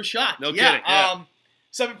why I was so shocked. No kidding, yeah.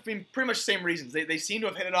 So, I mean, pretty much the same reasons. They seem to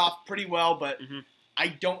have hit it off pretty well, but I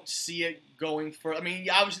don't see it going for. I mean,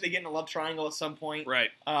 obviously they get in a love triangle at some point, right?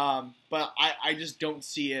 But I just don't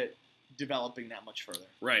see it developing that much further.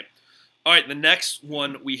 Right. All right. The next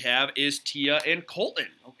one we have is Tia and Colton.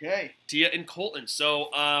 Okay. Tia and Colton. So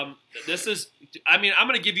this is. I mean, I'm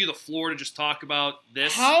going to give you the floor to just talk about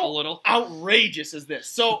this a little. How outrageous is this?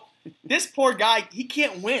 So this poor guy, he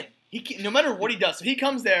can't win. No matter what he does. So he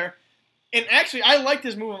comes there. And actually, I liked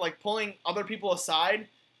his move of, like, pulling other people aside.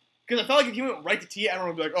 Because I felt like if he went right to Tia,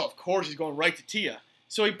 everyone would be like, oh, of course he's going right to Tia.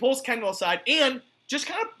 So he pulls Kendall aside and just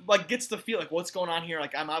kind of, like, gets the feel, like, what's going on here?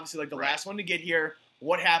 Like, I'm obviously, like, the last one to get here.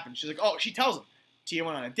 What happened? She's like, oh, she tells him. Tia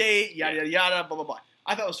went on a date, yada, yada, yada, blah, blah, blah.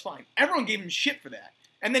 I thought it was fine. Everyone gave him shit for that.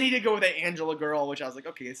 And then he did go with that Angela girl, which I was like,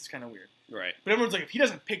 okay, this is kind of weird. Right. But everyone's like, if he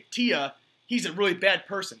doesn't pick Tia, he's a really bad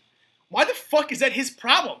person. Why the fuck is that his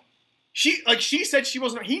problem? She said she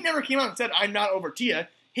wasn't. He never came out and said, I'm not over Tia.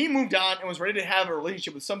 He moved on and was ready to have a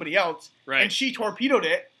relationship with somebody else. Right. And she torpedoed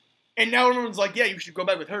it. And now everyone's like, yeah, you should go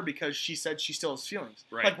back with her because she said she still has feelings.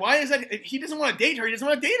 Right. Like, why is that? If he doesn't want to date her, he doesn't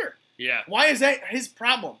want to date her. Yeah. Why is that his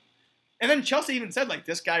problem? And then Chelsea even said, like,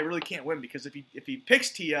 this guy really can't win because if he picks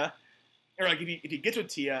Tia, or like if he gets with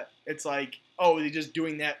Tia, it's like, oh, is he just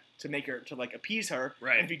doing that to make her, to like appease her?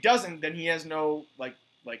 Right. And if he doesn't, then he has no like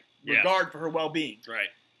regard for her well-being. Right.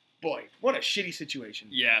 Boy, what a shitty situation.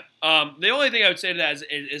 Yeah. The only thing I would say to that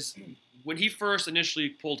is when he first initially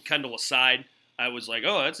pulled Kendall aside, I was like,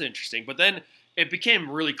 oh, that's interesting. But then it became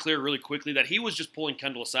really clear really quickly that he was just pulling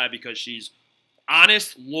Kendall aside because she's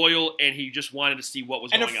honest, loyal, and he just wanted to see what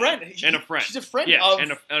was going on. And a friend. She's a friend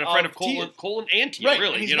and a friend of Colton and Tia, right,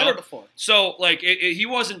 really. And he's met her before. So, like, he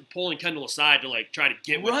wasn't pulling Kendall aside to, like, try to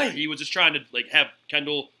get with her. He was just trying to, like, have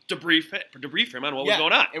Kendall debrief him on what was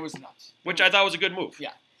going on. It was nuts. Which I thought was a good move.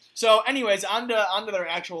 Yeah. So, anyways, on to their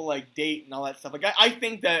actual, like, date and all that stuff. Like, I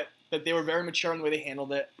think that they were very mature in the way they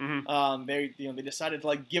handled it. Mm-hmm. They decided to,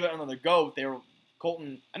 like, give it another go.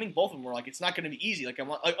 Colton, I think both of them were like, it's not going to be easy. Like,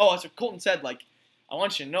 that's what Colton said. Like, I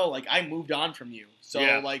want you to know, like, I moved on from you. So,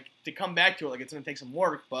 like, to come back to it, like, it's going to take some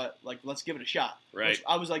work, but, like, let's give it a shot. Right. Which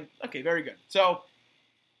I was like, okay, very good. So,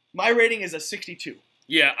 my rating is a 62.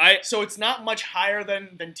 Yeah, So, it's not much higher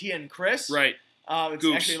than Tia and Chris. Right. It's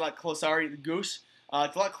Goose. actually a lot close. Sorry, Goose.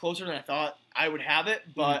 It's a lot closer than I thought I would have it,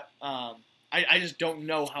 but I just don't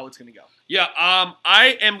know how it's going to go. Yeah,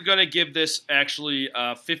 I am going to give this actually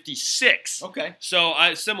 56. Okay. So,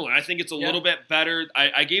 similar. I think it's a little bit better.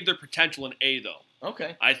 I gave their potential an A, though.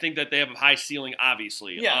 Okay. I think that they have a high ceiling,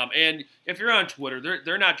 obviously. Yeah. And if you're on Twitter,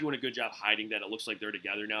 they're not doing a good job hiding that it looks like they're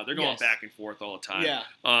together now. They're going back and forth all the time. Yeah.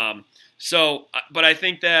 But I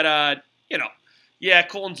think that,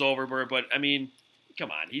 Colton's over, but, I mean,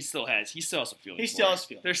 come on. He still has some feelings. He still has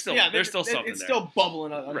feelings. There's still something there. It's still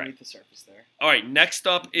bubbling underneath the surface there. All right, next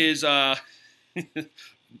up is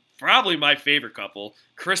probably my favorite couple,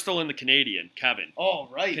 Crystal and the Canadian, Kevin. Oh,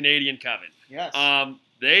 right. Canadian Kevin. Yes.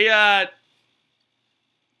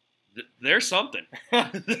 There's something.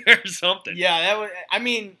 There's something. Yeah,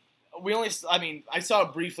 I saw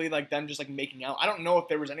briefly, like, them just, like, making out. I don't know if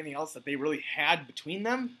there was anything else that they really had between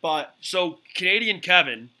them, but... So, Canadian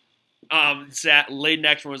Kevin laid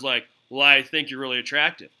next to her and was like, well, I think you're really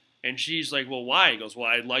attractive. And she's like, well, why? He goes, well,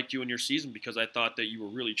 I liked you in your season because I thought that you were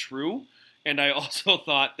really true. And I also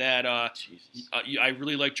thought that I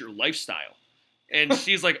really liked your lifestyle. And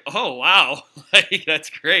she's like, oh, wow. Like, that's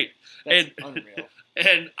great. That's unreal.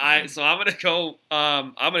 And I'm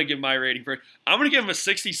gonna give my rating for it. I'm gonna give him a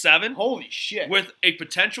 67. Holy shit! With a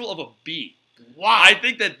potential of a B. Wow. I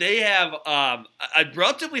think that they have a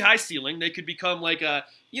relatively high ceiling. They could become like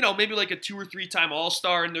maybe like a 2 or 3 time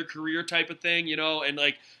All-Star in their career type of thing, and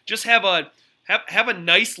like just have have a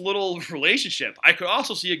nice little relationship. I could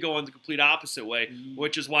also see it going the complete opposite way,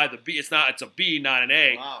 which is why it's a B, not an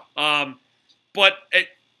A. Wow. But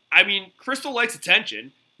Crystal likes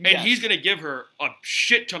attention, and he's going to give her a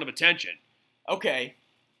shit ton of attention. Okay.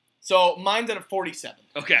 So mine's at a 47.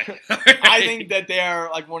 Okay. I think that they are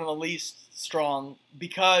like one of the least strong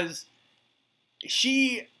because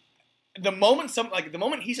the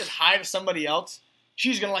moment he says hi to somebody else,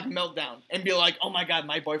 she's gonna like melt down and be like, "Oh my god,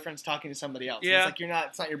 my boyfriend's talking to somebody else." Yeah. It's like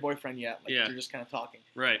it's not your boyfriend yet. Like you're just kind of talking.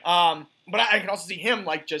 Right. But I can also see him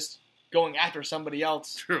like just going after somebody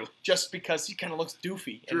else. True. Just because he kind of looks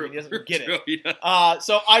doofy and he doesn't get True. it. Yeah.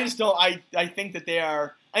 So I just don't. I think that they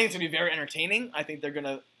are. I think it's gonna be very entertaining. I think they're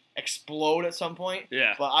gonna explode at some point.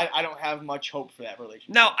 Yeah. But I don't have much hope for that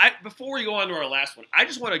relationship. Now, before we go on to our last one, I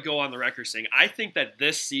just want to go on the record saying I think that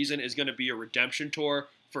this season is going to be a redemption tour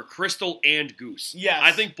for Crystal and Goose. Yes.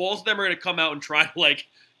 I think both of them are going to come out and try to like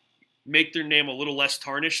make their name a little less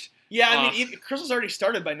tarnished. Yeah, I mean, Crystal's already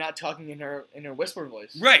started by not talking in her whisper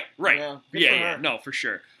voice. Right. Yeah, no, for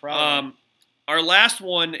sure. Probably. Our last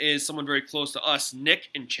one is someone very close to us, Nick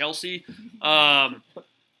and Chelsea.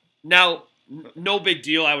 Now, no big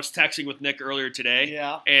deal. I was texting with Nick earlier today,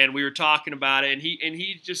 and we were talking about it, and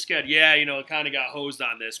he just said, kind of got hosed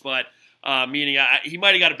on this, but meaning he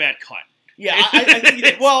might have got a bad cut. Yeah, I think he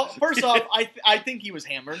did. Well, first off, I think he was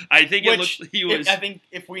hammered. I think he was. I think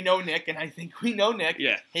if we know Nick, and I think we know Nick,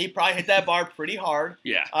 yeah, he probably hit that bar pretty hard.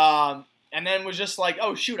 Yeah. And then was just like,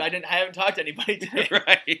 oh shoot, I haven't talked to anybody today.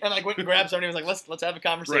 Right. And like went and grabbed somebody and was like, let's have a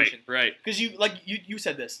conversation. Right. Because you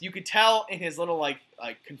said this, you could tell in his little like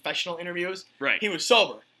confessional interviews, right, he was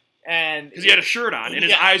sober, and because he had a shirt on and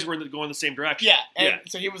his eyes were going the same direction. Yeah, and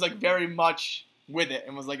so he was like very much with it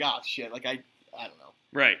and was like, oh shit, like I don't know.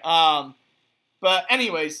 Right. But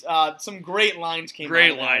anyways, some great lines came out.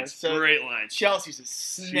 Great lines. So great lines. Chelsea's a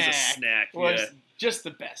snack. She's a snack. Was just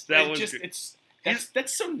the best. That was just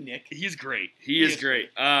that's so Nick. He's great. He is great.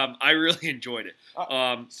 I really enjoyed it. All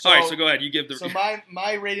right, so go ahead. You give the. So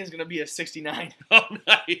my rating is gonna be a 69. Oh,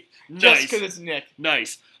 nice. Just because it's Nick.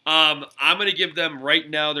 Nice. I'm gonna give them right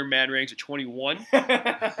now their man ratings at 21.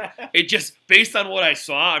 It just based on what I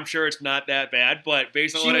saw, I'm sure it's not that bad, but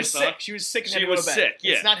based on what I saw, she was sick. She was sick.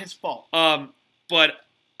 Yeah, it's not his fault. But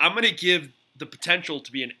I'm gonna give the potential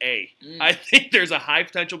to be an A. I think there's a high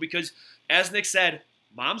potential because, as Nick said,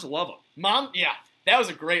 moms love him. Yeah, that was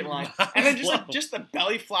a great line. And then just the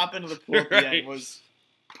belly flop into the pool at the end was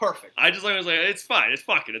perfect. I was like, it's fine. It's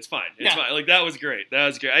fine. It's fine. Like that was great.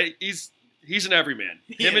 He's an everyman.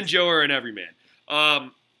 Him and Joe are an everyman.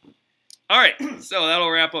 All right, so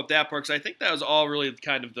that'll wrap up that part because I think that was all really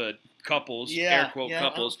kind of the couples, air quote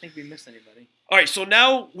couples. I don't think we missed anybody. All right, so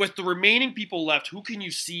now with the remaining people left, who can you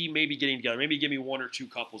see maybe getting together? Maybe give me one or two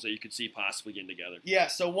couples that you could see possibly getting together. Yeah,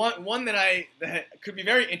 so one that could be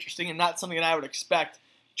very interesting and not something that I would expect,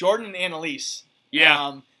 Jordan and Annalise.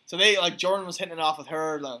 Yeah. So Jordan was hitting it off with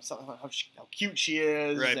her, how cute she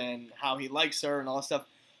is, right, and how he likes her and all that stuff.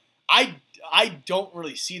 I don't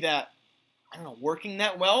really see that, working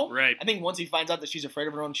that well. Right. I think once he finds out that she's afraid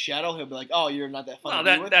of her own shadow, he'll be like, "Oh, you're not that fun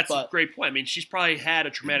to be with." That's a great point. I mean, she's probably had a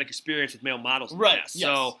traumatic experience with male models in the past. Yes.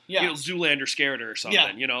 So, Zoolander scared her or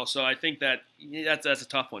something, So I think that's a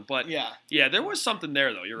tough one. But, yeah, there was something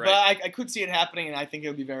there, though. You're right. But I could see it happening, and I think it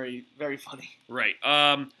would be very, very funny. Right.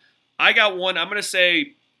 I got one. I'm going to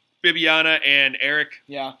say Bibiana and Eric.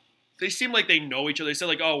 Yeah. They seem like they know each other. They said,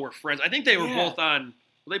 like, oh, we're friends. I think they were both on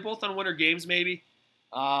 – were they both on Winter Games, maybe?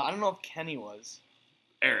 I don't know if Kenny was.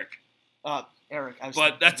 Eric. Eric.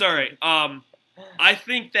 But that's all right. I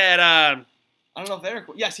think that I don't know if Eric.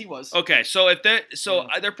 Yes, he was. Okay, so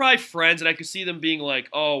they're probably friends, and I could see them being like,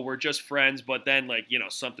 "Oh, we're just friends," but then like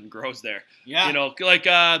something grows there. Yeah. Like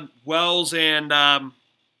Wells and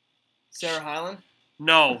Sarah Hyland.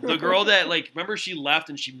 No, the girl that remember she left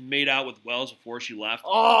and she made out with Wells before she left.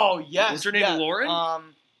 Oh yes. What's her name? Lauren.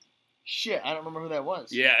 Shit, I don't remember who that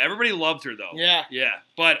was. Yeah, everybody loved her though. Yeah. Yeah,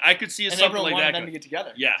 but I could see something like that. Wanted them to get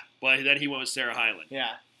together. Yeah, but then he went with Sarah Hyland. Yeah.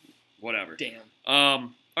 Whatever. Damn. All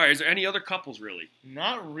right, is there any other couples really?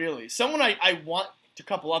 Not really. Someone I want to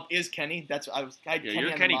couple up is Kenny. You're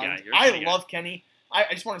a Kenny guy. I love Kenny. I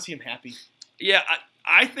just want to see him happy. Yeah,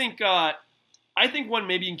 I think one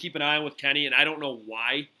maybe you can keep an eye on with Kenny, and I don't know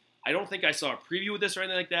why. I don't think I saw a preview of this or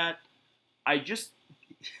anything like that.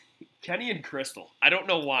 Kenny and Crystal. I don't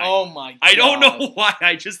know why. Oh my god. I don't know why.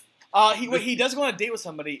 He does go on a date with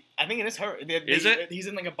somebody. I think it is her. Is it? He's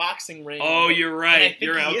in like a boxing ring. Oh, you're right.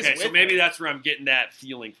 You're right. Okay, so maybe her. That's where I'm getting that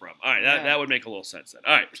feeling from. All right, that would make a little sense then.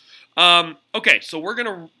 All right. Okay, so we got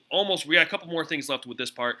a couple more things left with this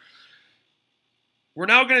part. We're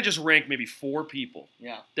now going to just rank maybe 4 people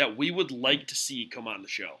that we would like to see come on the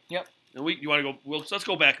show. Yep. And you want to go? Let's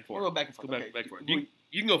go back and forth. We'll go back and forth. Back and forth. You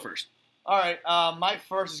can go first. All right. My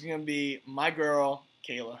first is going to be my girl,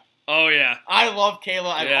 Kayla. Oh, yeah. I love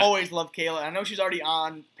Kayla. I've always loved Kayla. I know she's already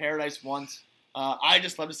on Paradise once. I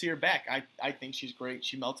just love to see her back. I think she's great.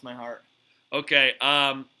 She melts my heart. Okay.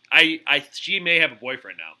 She may have a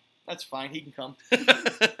boyfriend now. That's fine. He can come.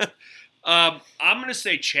 I'm going to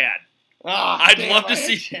say Chad. I'd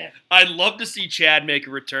love to see Chad make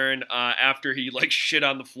a return after he shit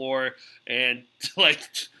on the floor and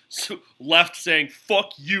left saying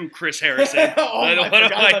 "fuck you, Chris Harrison." I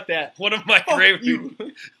forgot about that. One of my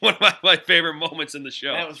favorite moments in the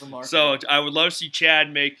show. That was remarkable. So I would love to see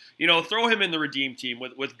Chad throw him in the redeem team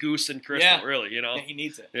with Goose and Crystal. Really, Yeah, he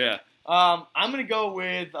needs it. Yeah. I'm gonna go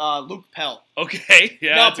with Luke Pell. Okay,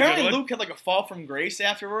 yeah. Now apparently Luke had a fall from grace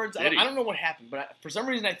afterwards. I Did he? don't know what happened, but for some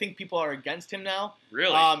reason I think people are against him now.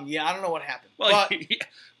 Really? Yeah, I don't know what happened. Well, but,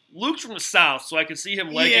 Luke's from the South, so I could see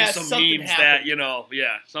him liking some memes happened.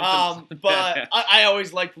 something. But I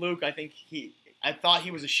always liked Luke. I thought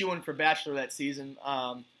he was a shoo-in for Bachelor that season.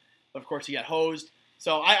 But of course he got hosed.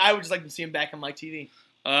 So I would just like to see him back on my TV.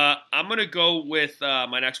 I'm going to go with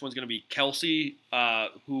my next one's going to be Kelsey,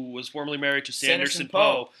 who was formerly married to Sanderson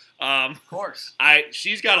Poe. Of course.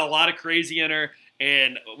 She's got a lot of crazy in her,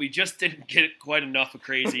 and we just didn't get quite enough of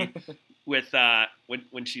crazy with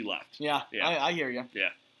when she left. Yeah. I hear you. Yeah.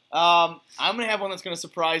 I'm going to have one that's going to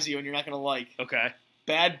surprise you and you're not going to like. Okay.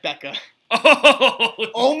 Bad Becca. Oh!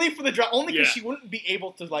 Only for the drama. Only because she wouldn't be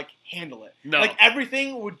able to handle it. No.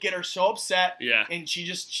 Everything would get her so upset. Yeah. And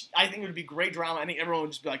I think it would be great drama. I think everyone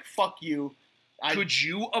would just be like, "Fuck you." Could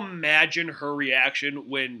you imagine her reaction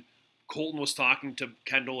when Colton was talking to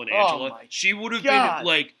Kendall and Angela? She would have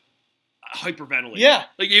been hyperventilating. Yeah.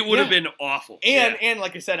 It would have been awful. And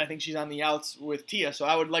like I said, I think she's on the outs with Tia, so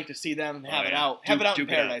I would like to see them have it out. Have it out in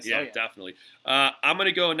Paradise. Yeah, definitely. I'm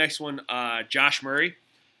gonna go next one. Josh Murray.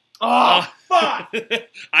 Oh, fuck!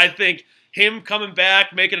 I think him coming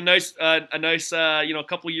back, making a nice,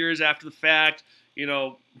 couple years after the fact.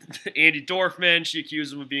 Andy Dorfman, she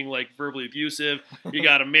accused him of being verbally abusive. You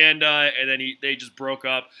got Amanda, and then they just broke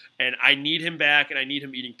up. And I need him back, and I need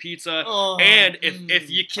him eating pizza. And if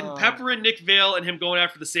you can pepper in Nick Vale and him going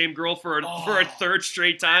after the same girl for a third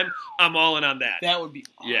straight time, I'm all in on that. That would be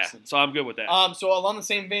awesome. Yeah, so I'm good with that. So along the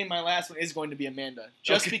same vein, my last one is going to be Amanda,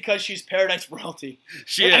 just because she's Paradise royalty.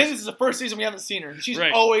 She is. I think this is the first season we haven't seen her. She's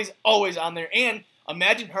always on there. And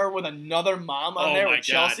imagine her with another mom on there with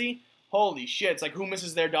Chelsea. Holy shit! It's who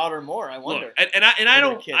misses their daughter more? I wonder.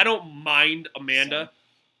 Look, I don't mind Amanda,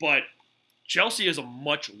 but Chelsea is a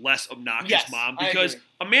much less obnoxious mom because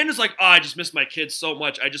Amanda's I just miss my kids so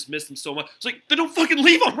much. I just miss them so much. It's then don't fucking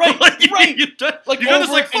leave them. Right. You've done this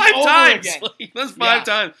 5 times. That's 5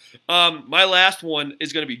 times. My last one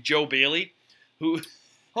is going to be Joe Bailey, who.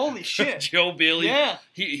 Holy shit! Joe Bailey. Yeah.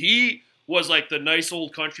 He was the nice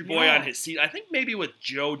old country boy on his season. I think maybe with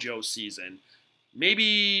JoJo's season.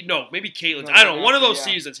 Maybe Caitlin's. I don't know. One of those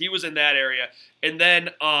seasons, he was in that area, and then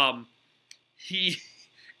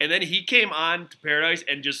he came on to Paradise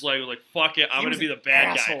and just fuck it, I'm gonna be the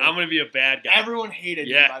bad guy. I'm gonna be a bad guy. Everyone hated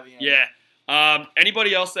him by the end. Yeah.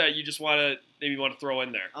 Anybody else that you just want to throw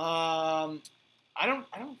in there? I don't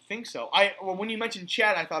think so. When you mentioned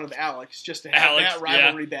Chad, I thought of Alex just to have that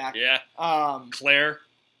rivalry back. Yeah.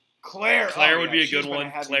 Claire would be a good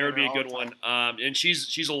one. Claire would be a good one. And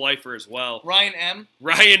she's a lifer as well. Ryan M.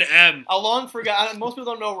 Most people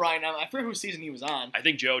don't know Ryan M. I forget whose season he was on. I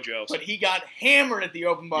think JoJo's. But he got hammered at the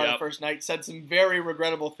open bar the first night. Said some very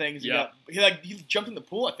regrettable things. He jumped in the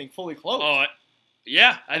pool. I think fully clothed. Oh,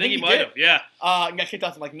 yeah. I think he might have. Yeah. He got kicked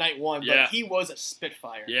off in night 1. But he was a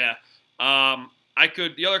spitfire. Yeah.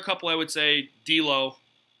 The other couple I would say D-Lo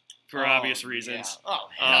for obvious reasons. Yeah. Oh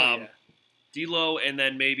hell yeah. D-Lo, and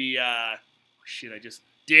then maybe,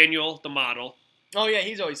 Daniel, the model. Oh, yeah,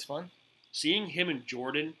 he's always fun. Seeing him and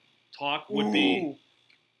Jordan talk would be...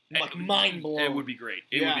 mind-blowing. It would be great.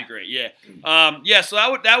 It would be great, yeah. So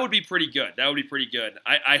that would be pretty good.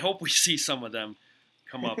 I hope we see some of them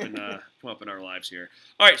come up in our lives here.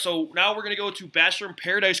 All right, so now we're going to go to Bachelor in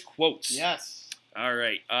Paradise quotes. Yes. All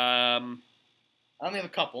right. I only have a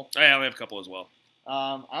couple. I only have a couple as well.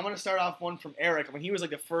 I'm going to start off one from Eric. When he was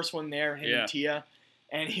the first one there, him and Tia,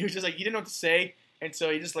 and he was just he didn't know what to say, and so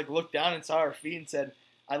he just looked down and saw her feet and said,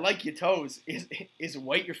 "I like your toes. Is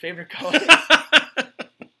white your favorite color?"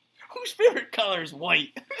 Whose favorite color is white?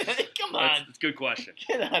 Come on. That's a good question.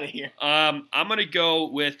 Get out of here. I'm going to go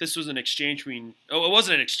with, this was an exchange between, it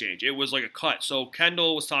wasn't an exchange. It was a cut. So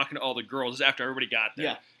Kendall was talking to all the girls. This is after everybody got there.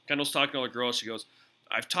 Yeah. Kendall's talking to all the girls. She goes,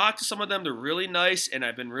 I've talked to some of them. They're really nice, and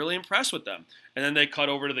I've been really impressed with them. And then they cut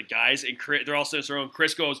over to the guys, and they're all sitting there, and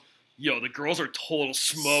Chris goes, yo, the girls are total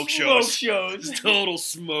smoke shows. Total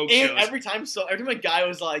smoke shows. And every time a guy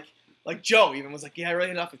was like Joe even was like, yeah, I really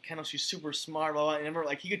hit off with Kendall. She's super smart, blah, blah. And I remember,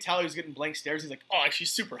 like, he could tell he was getting blank stares. He's like, oh,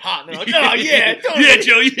 she's super hot. And they're like, oh, yeah, totally. Yeah,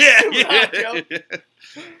 Joe, yeah. Super hot,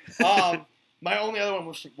 Joe. My only other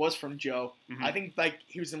one was from Joe. Mm-hmm. I think, like,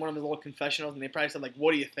 he was in one of his little confessionals, and they probably said, like,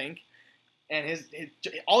 what do you think? And his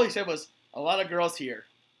all he said was, a lot of girls here.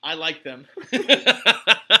 I like them.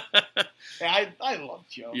 I love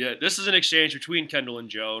Joe. Yeah, this is an exchange between Kendall and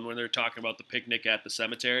Joe, and when they're talking about the picnic at the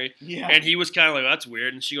cemetery. Yeah. And he was kind of like, that's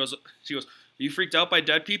weird. And she goes, are you freaked out by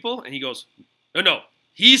dead people? And he goes, no.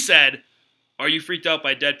 He said, are you freaked out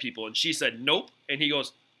by dead people? And she said, nope. And he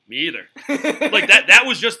goes, me either. Like that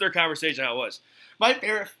was just their conversation, how it was. My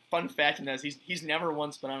favorite fun fact in that is he's never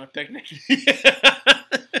once been on a picnic.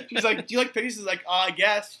 She's like, do you like picnics? He's like, I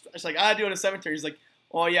guess. She's like, I do it in a cemetery. He's like,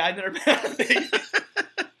 oh yeah, I've never been on a picnic.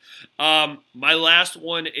 My last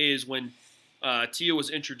one is when Tia was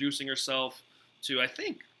introducing herself to, I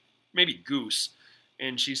think, maybe Goose.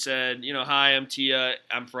 And she said, hi, I'm Tia.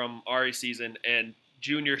 I'm from Ari season. And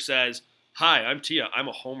Junior says, hi, I'm Tia. I'm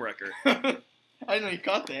a homewrecker. I didn't know you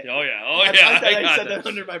caught that. Oh, yeah. I said that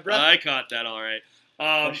under my breath. I caught that, all right.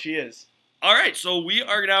 She is. All right, so we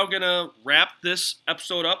are now going to wrap this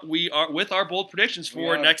episode up. We are with our bold predictions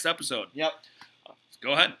for next episode. Yep.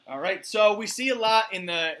 Go ahead. All right. So we see a lot in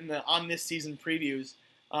the on this season previews.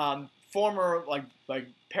 Former like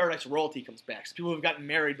Paradise royalty comes back. So people who've gotten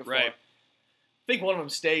married before. Right. I think one of them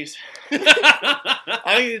stays.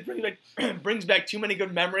 I think it brings back too many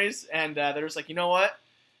good memories, and they're just like, you know what?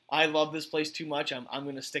 I love this place too much. I'm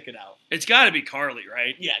going to stick it out. It's got to be Carly,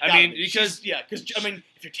 right? Yeah. Because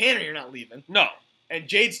if you're Tanner, you're not leaving. No. And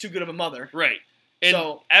Jade's too good of a mother. Right. And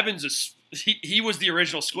so Evans is. He was the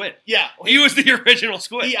original Squid. Yeah. He was the original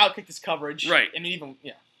Squid. He outkicked his coverage. Right. And even,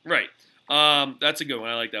 yeah. Right. That's a good one.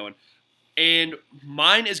 I like that one. And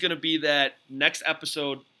mine is going to be that next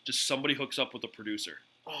episode, just somebody hooks up with a producer.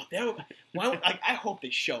 Oh, I hope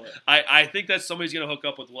they show it. I think that somebody's going to hook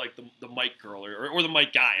up with, like, the mic girl or the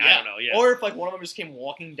mic guy. Yeah. I don't know. Yeah. Or if, like, one of them just came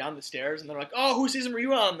walking down the stairs and they're like, oh, whose season were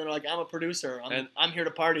you on? And they're like, I'm a producer. I'm here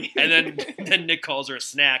to party. And then Nick calls her a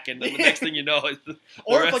snack, and then the next thing you know, the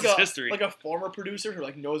or rest if, like, is history. Like a former producer who,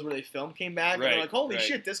 like, knows where they filmed came back. Right. And they're like, holy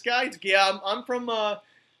shit, this guy? He's like, yeah, I'm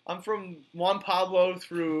from Juan Pablo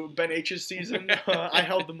through Ben H's season. I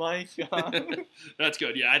held the mic. That's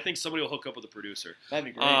good. Yeah, I think somebody will hook up with a producer. That'd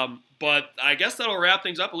be great. But I guess that'll wrap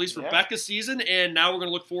things up, at least for Becca's season. And now we're going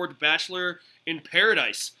to look forward to Bachelor in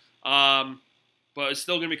Paradise. But it's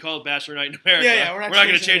still going to be called Bachelor Night in America. Yeah, we're not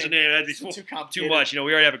going to change the name. That'd be too much. We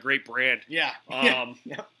already have a great brand. Yeah.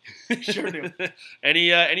 Sure do.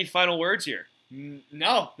 Any final words here?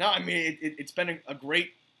 No. I mean, it's been a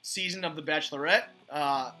great season of The Bachelorette.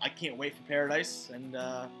 I can't wait for Paradise, and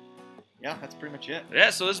that's pretty much it. Yeah,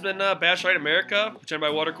 so this has been Bachelor Night America, presented by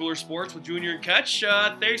Water Cooler Sports with Junior and Ketch.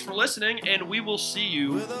 Thanks for listening, and we will see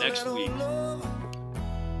you next week.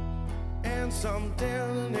 And some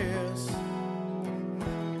tenderness,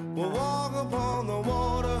 we'll walk upon the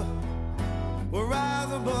water, we'll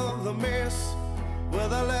rise above the mist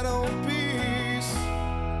with a little peace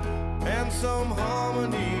and some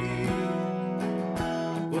harmony.